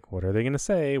being like, what are they going to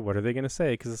say? What are they going to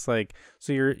say? Because it's like,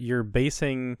 so you're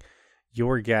basing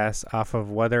your guess off of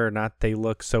whether or not they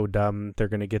look so dumb they're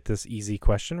going to get this easy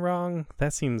question wrong.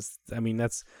 That seems,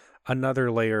 that's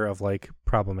another layer of like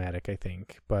problematic, I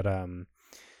think. But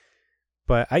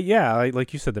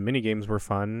like you said, the mini games were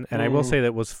fun, and I will say that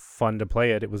it was fun to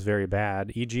play it. It was very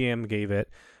bad. EGM gave it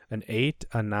an 8,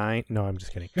 a 9. No, I'm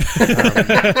just kidding.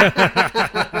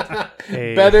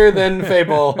 Better than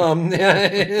Fable.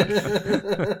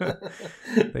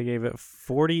 They gave it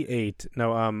 48.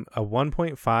 No, a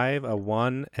 1.5, a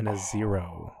 1, and a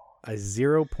 0. A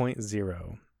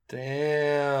 0.0.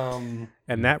 Damn.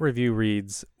 And that review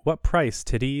reads, "What price,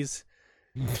 titties?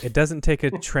 It doesn't take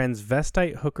a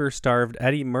transvestite hooker-starved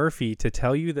Eddie Murphy to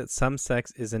tell you that some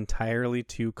sex is entirely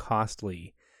too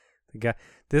costly." The guy,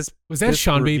 was that this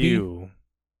Sean review, Baby?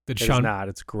 Did It Sean is not.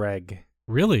 It's Greg.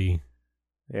 really?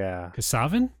 Yeah.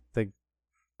 Kasavin? The-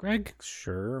 Greg?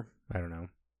 Sure. I don't know.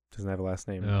 Doesn't have a last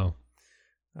name. No.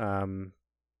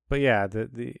 But yeah,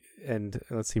 and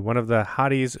let's see. One of the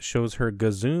hotties shows her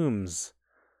gazooms.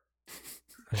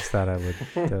 I just thought I would.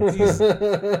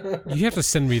 You have to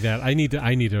send me that. I need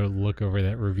to look over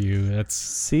that review. That's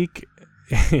Seek.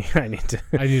 I need to.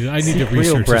 I need to Seek real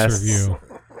research breasts.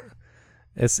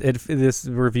 this review. This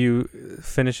review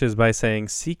finishes by saying,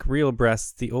 "Seek real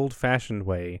breasts the old-fashioned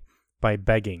way by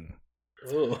begging."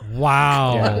 Ooh.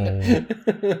 Wow.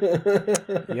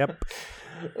 Yep.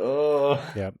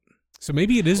 Oh. Yep. So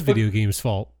maybe it is video games'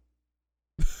 fault.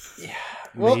 Yeah.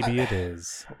 Well, Maybe it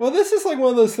is. Well, this is like one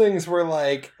of those things where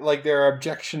like there are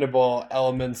objectionable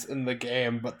elements in the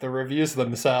game, but the reviews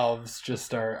themselves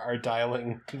just are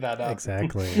dialing that up.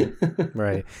 Exactly.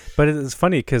 Right. But it's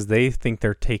funny because they think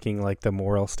they're taking like the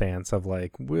moral stance of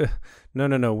like,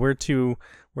 no, we're too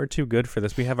good for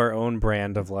this. We have our own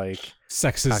brand of like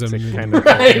Sexism. toxic kind of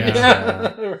Right.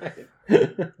 yeah.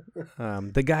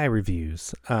 Right. The guy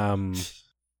reviews.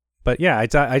 But yeah,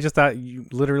 I just thought you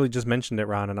literally just mentioned it,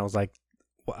 Ron, and I was like,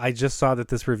 well, I just saw that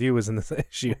this review was in this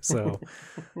issue, so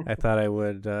I thought I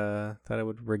would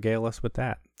regale us with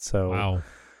that. So Wow.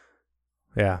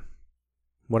 yeah,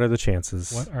 what are the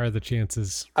chances? What are the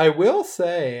chances? I will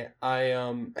say I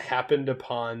happened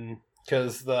upon,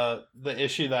 because the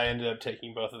issue that I ended up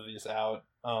taking both of these out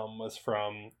was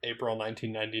from April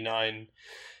 1999,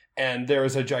 and there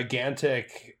was a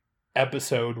gigantic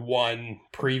episode 1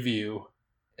 preview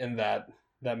in that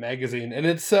magazine, and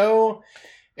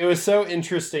it was so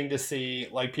interesting to see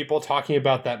like people talking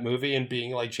about that movie and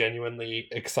being like genuinely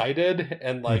excited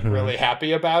and like really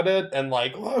happy about it and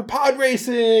like, oh, pod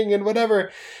racing and whatever.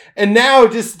 And now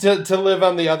just to live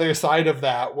on the other side of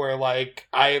that, where like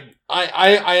I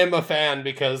am a fan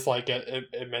because like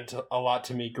it meant a lot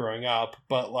to me growing up,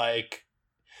 but like,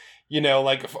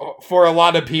 like for a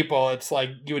lot of people, it's like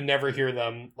you would never hear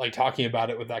them like talking about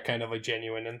it with that kind of like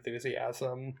genuine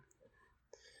enthusiasm.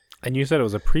 And you said it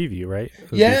was a preview, right?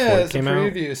 It was Yeah, before it it's a came out?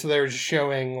 preview, so they were just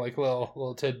showing like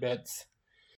little tidbits.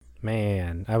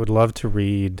 Man, I would love to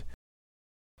read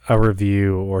a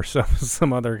review or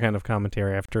some other kind of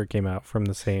commentary after it came out from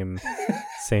the same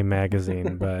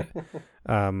magazine. But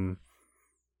all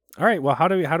right, well, how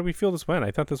do we feel this went? I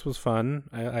thought this was fun.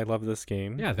 I love this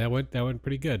game. Yeah, that went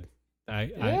pretty good.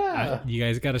 Yeah. You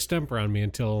guys got a stump around me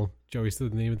until Joey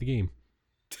said the name of the game.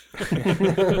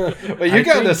 Well, you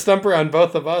got a stumper on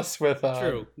both of us with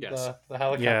True, yes. the Yeah,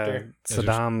 helicopter.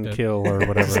 Saddam kill or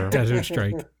whatever. Desert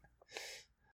Strike.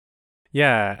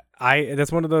 Yeah,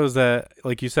 that's one of those that,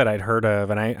 like you said, I'd heard of,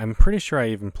 and I'm pretty sure I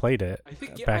even played it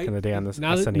back in the day on this.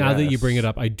 Now that you bring it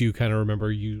up, I do kind of remember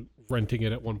you renting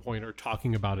it at one point or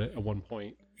talking about it at one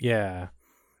point. Yeah,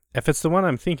 if it's the one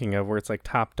I'm thinking of, where it's like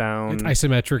top down, It's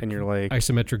isometric, and you're like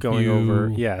isometric going view. over.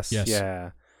 Yes,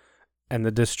 yeah. And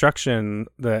the destruction,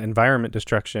 the environment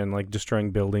destruction, like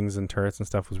destroying buildings and turrets and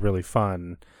stuff, was really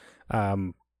fun.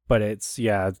 But it's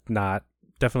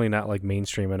definitely not like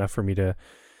mainstream enough for me to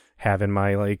have in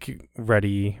my like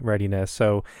readiness.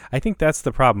 So I think that's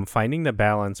the problem, finding the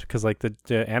balance, because like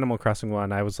the Animal Crossing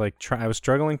one, I was like I was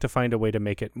struggling to find a way to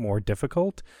make it more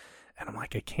difficult, and I'm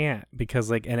like I can't,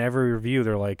 because like in every review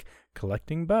they're like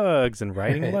collecting bugs and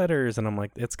writing letters, and I'm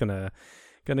like it's gonna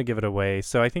give it away.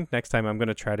 So I think next time I'm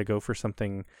gonna try to go for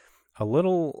something a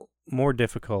little more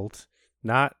difficult,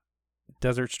 not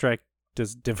Desert Strike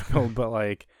just difficult, but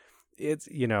like it's,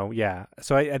 you know, yeah.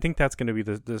 So I think that's going to be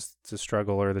the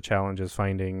struggle or the challenge, is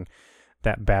finding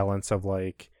that balance of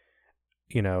like,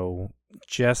 you know,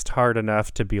 just hard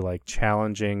enough to be like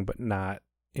challenging, but not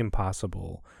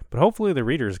impossible. But hopefully the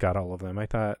readers got all of them. I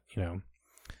thought, you know,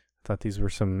 these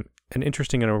were an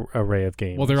interesting array of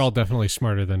games. Well, they're all definitely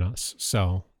smarter than us,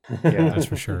 so yeah, that's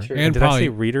for sure. And did I say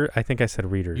reader? I think I said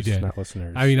readers, you did. Not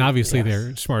listeners. I mean, obviously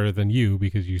they're smarter than you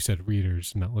because you said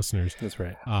readers, not listeners. That's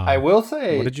right. I will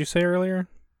say. What did you say earlier?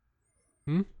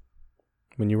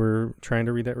 When you were trying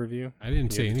to read that review? I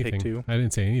didn't say anything. I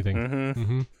didn't say anything.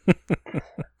 Mm-hmm.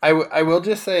 I will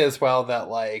just say as well that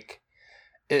like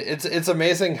it's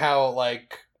amazing how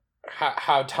like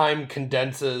how time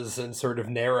condenses and sort of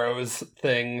narrows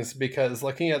things, because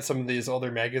looking at some of these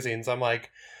older magazines, I'm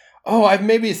like, oh, I've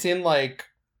maybe seen like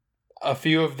a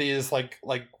few of these like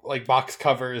box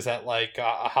covers at like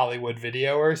a Hollywood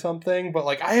Video or something, but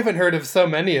like I haven't heard of so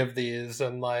many of these.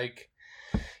 And like,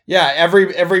 yeah,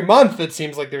 every month it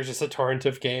seems like there's just a torrent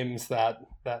of games that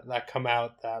come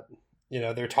out that, you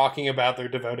know, they're talking about, they're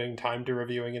devoting time to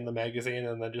reviewing in the magazine,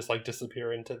 and then just like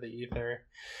disappear into the ether.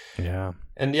 Yeah.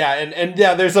 And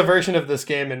yeah, there's a version of this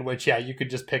game in which, yeah, you could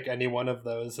just pick any one of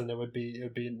those and it would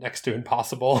be next to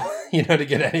impossible, you know, to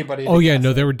get anybody. Oh yeah,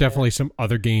 no, there were definitely some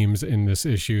other games in this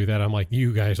issue that I'm like,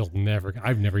 you guys will never,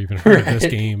 I've never even heard of this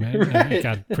game, and it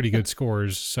got pretty good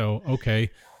scores. So,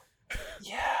 okay.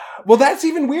 Yeah. Well, that's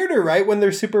even weirder, right? When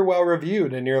they're super well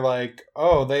reviewed and you're like,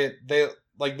 oh, they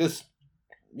like this,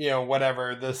 you know,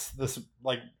 whatever, this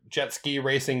like jet ski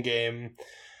racing game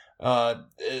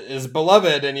is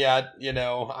beloved, and yet, you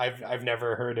know, I've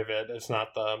never heard of it. It's not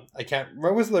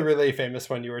what was the really famous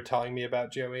one you were telling me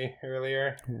about, Joey,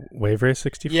 earlier? Wave Race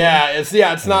 64? Yeah,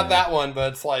 it's not that one,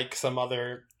 but it's like some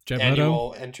other Jet annual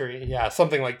Moto? entry. Yeah,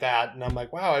 something like that. And I'm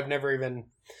like, wow, I've never even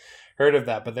heard of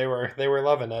that, but they were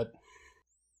loving it.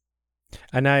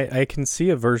 And I can see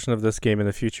a version of this game in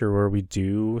the future where we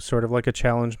do sort of like a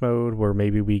challenge mode, where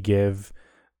maybe we give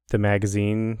the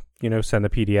magazine, you know, send the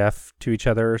PDF to each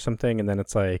other or something, and then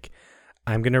it's like,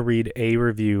 I'm going to read a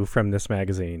review from this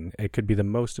magazine. It could be the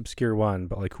most obscure one,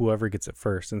 but like whoever gets it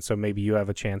first. And so maybe you have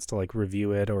a chance to like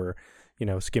review it, or, you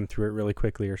know, skim through it really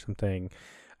quickly or something.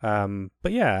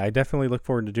 But yeah, I definitely look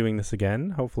forward to doing this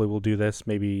again. Hopefully we'll do this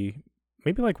maybe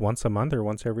like once a month or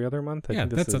once every other month. I think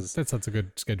that's a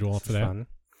good schedule for that. Fun.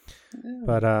 Yeah.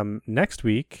 But next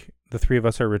week, the three of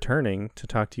us are returning to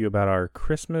talk to you about our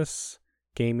Christmas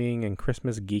gaming and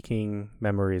Christmas geeking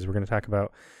memories. We're going to talk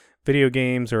about video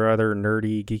games or other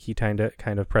nerdy, geeky kind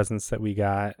of presents that we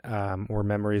got, or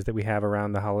memories that we have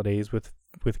around the holidays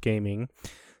withlasperman.com.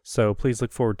 So please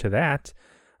look forward to that.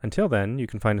 Until then, you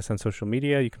can find us on social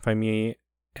media. You can find me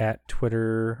at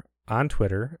Twitter at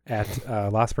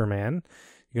Lasperman.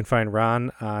 You can find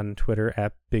Ron on Twitter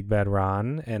at Big Bad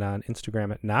Ron, and on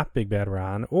Instagram at Not Big Bad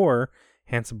Ron, or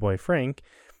Handsome Boy Frank.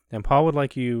 And Paul would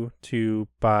like you to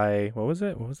buy, what was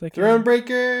it? What was that game?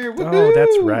 Thronebreaker. Woo-hoo! Oh,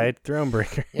 that's right,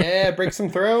 Thronebreaker. Yeah, break some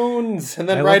thrones and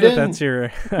then I write love in. That's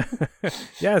your.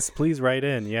 Yes, please write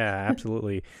in. Yeah,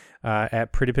 absolutely.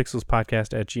 At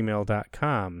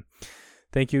prettypixelspodcast@gmail.com.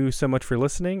 Thank you so much for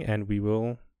listening, and we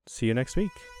will see you next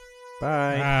week.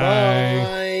 Bye. Bye.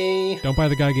 Bye. Don't buy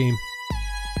the guy game.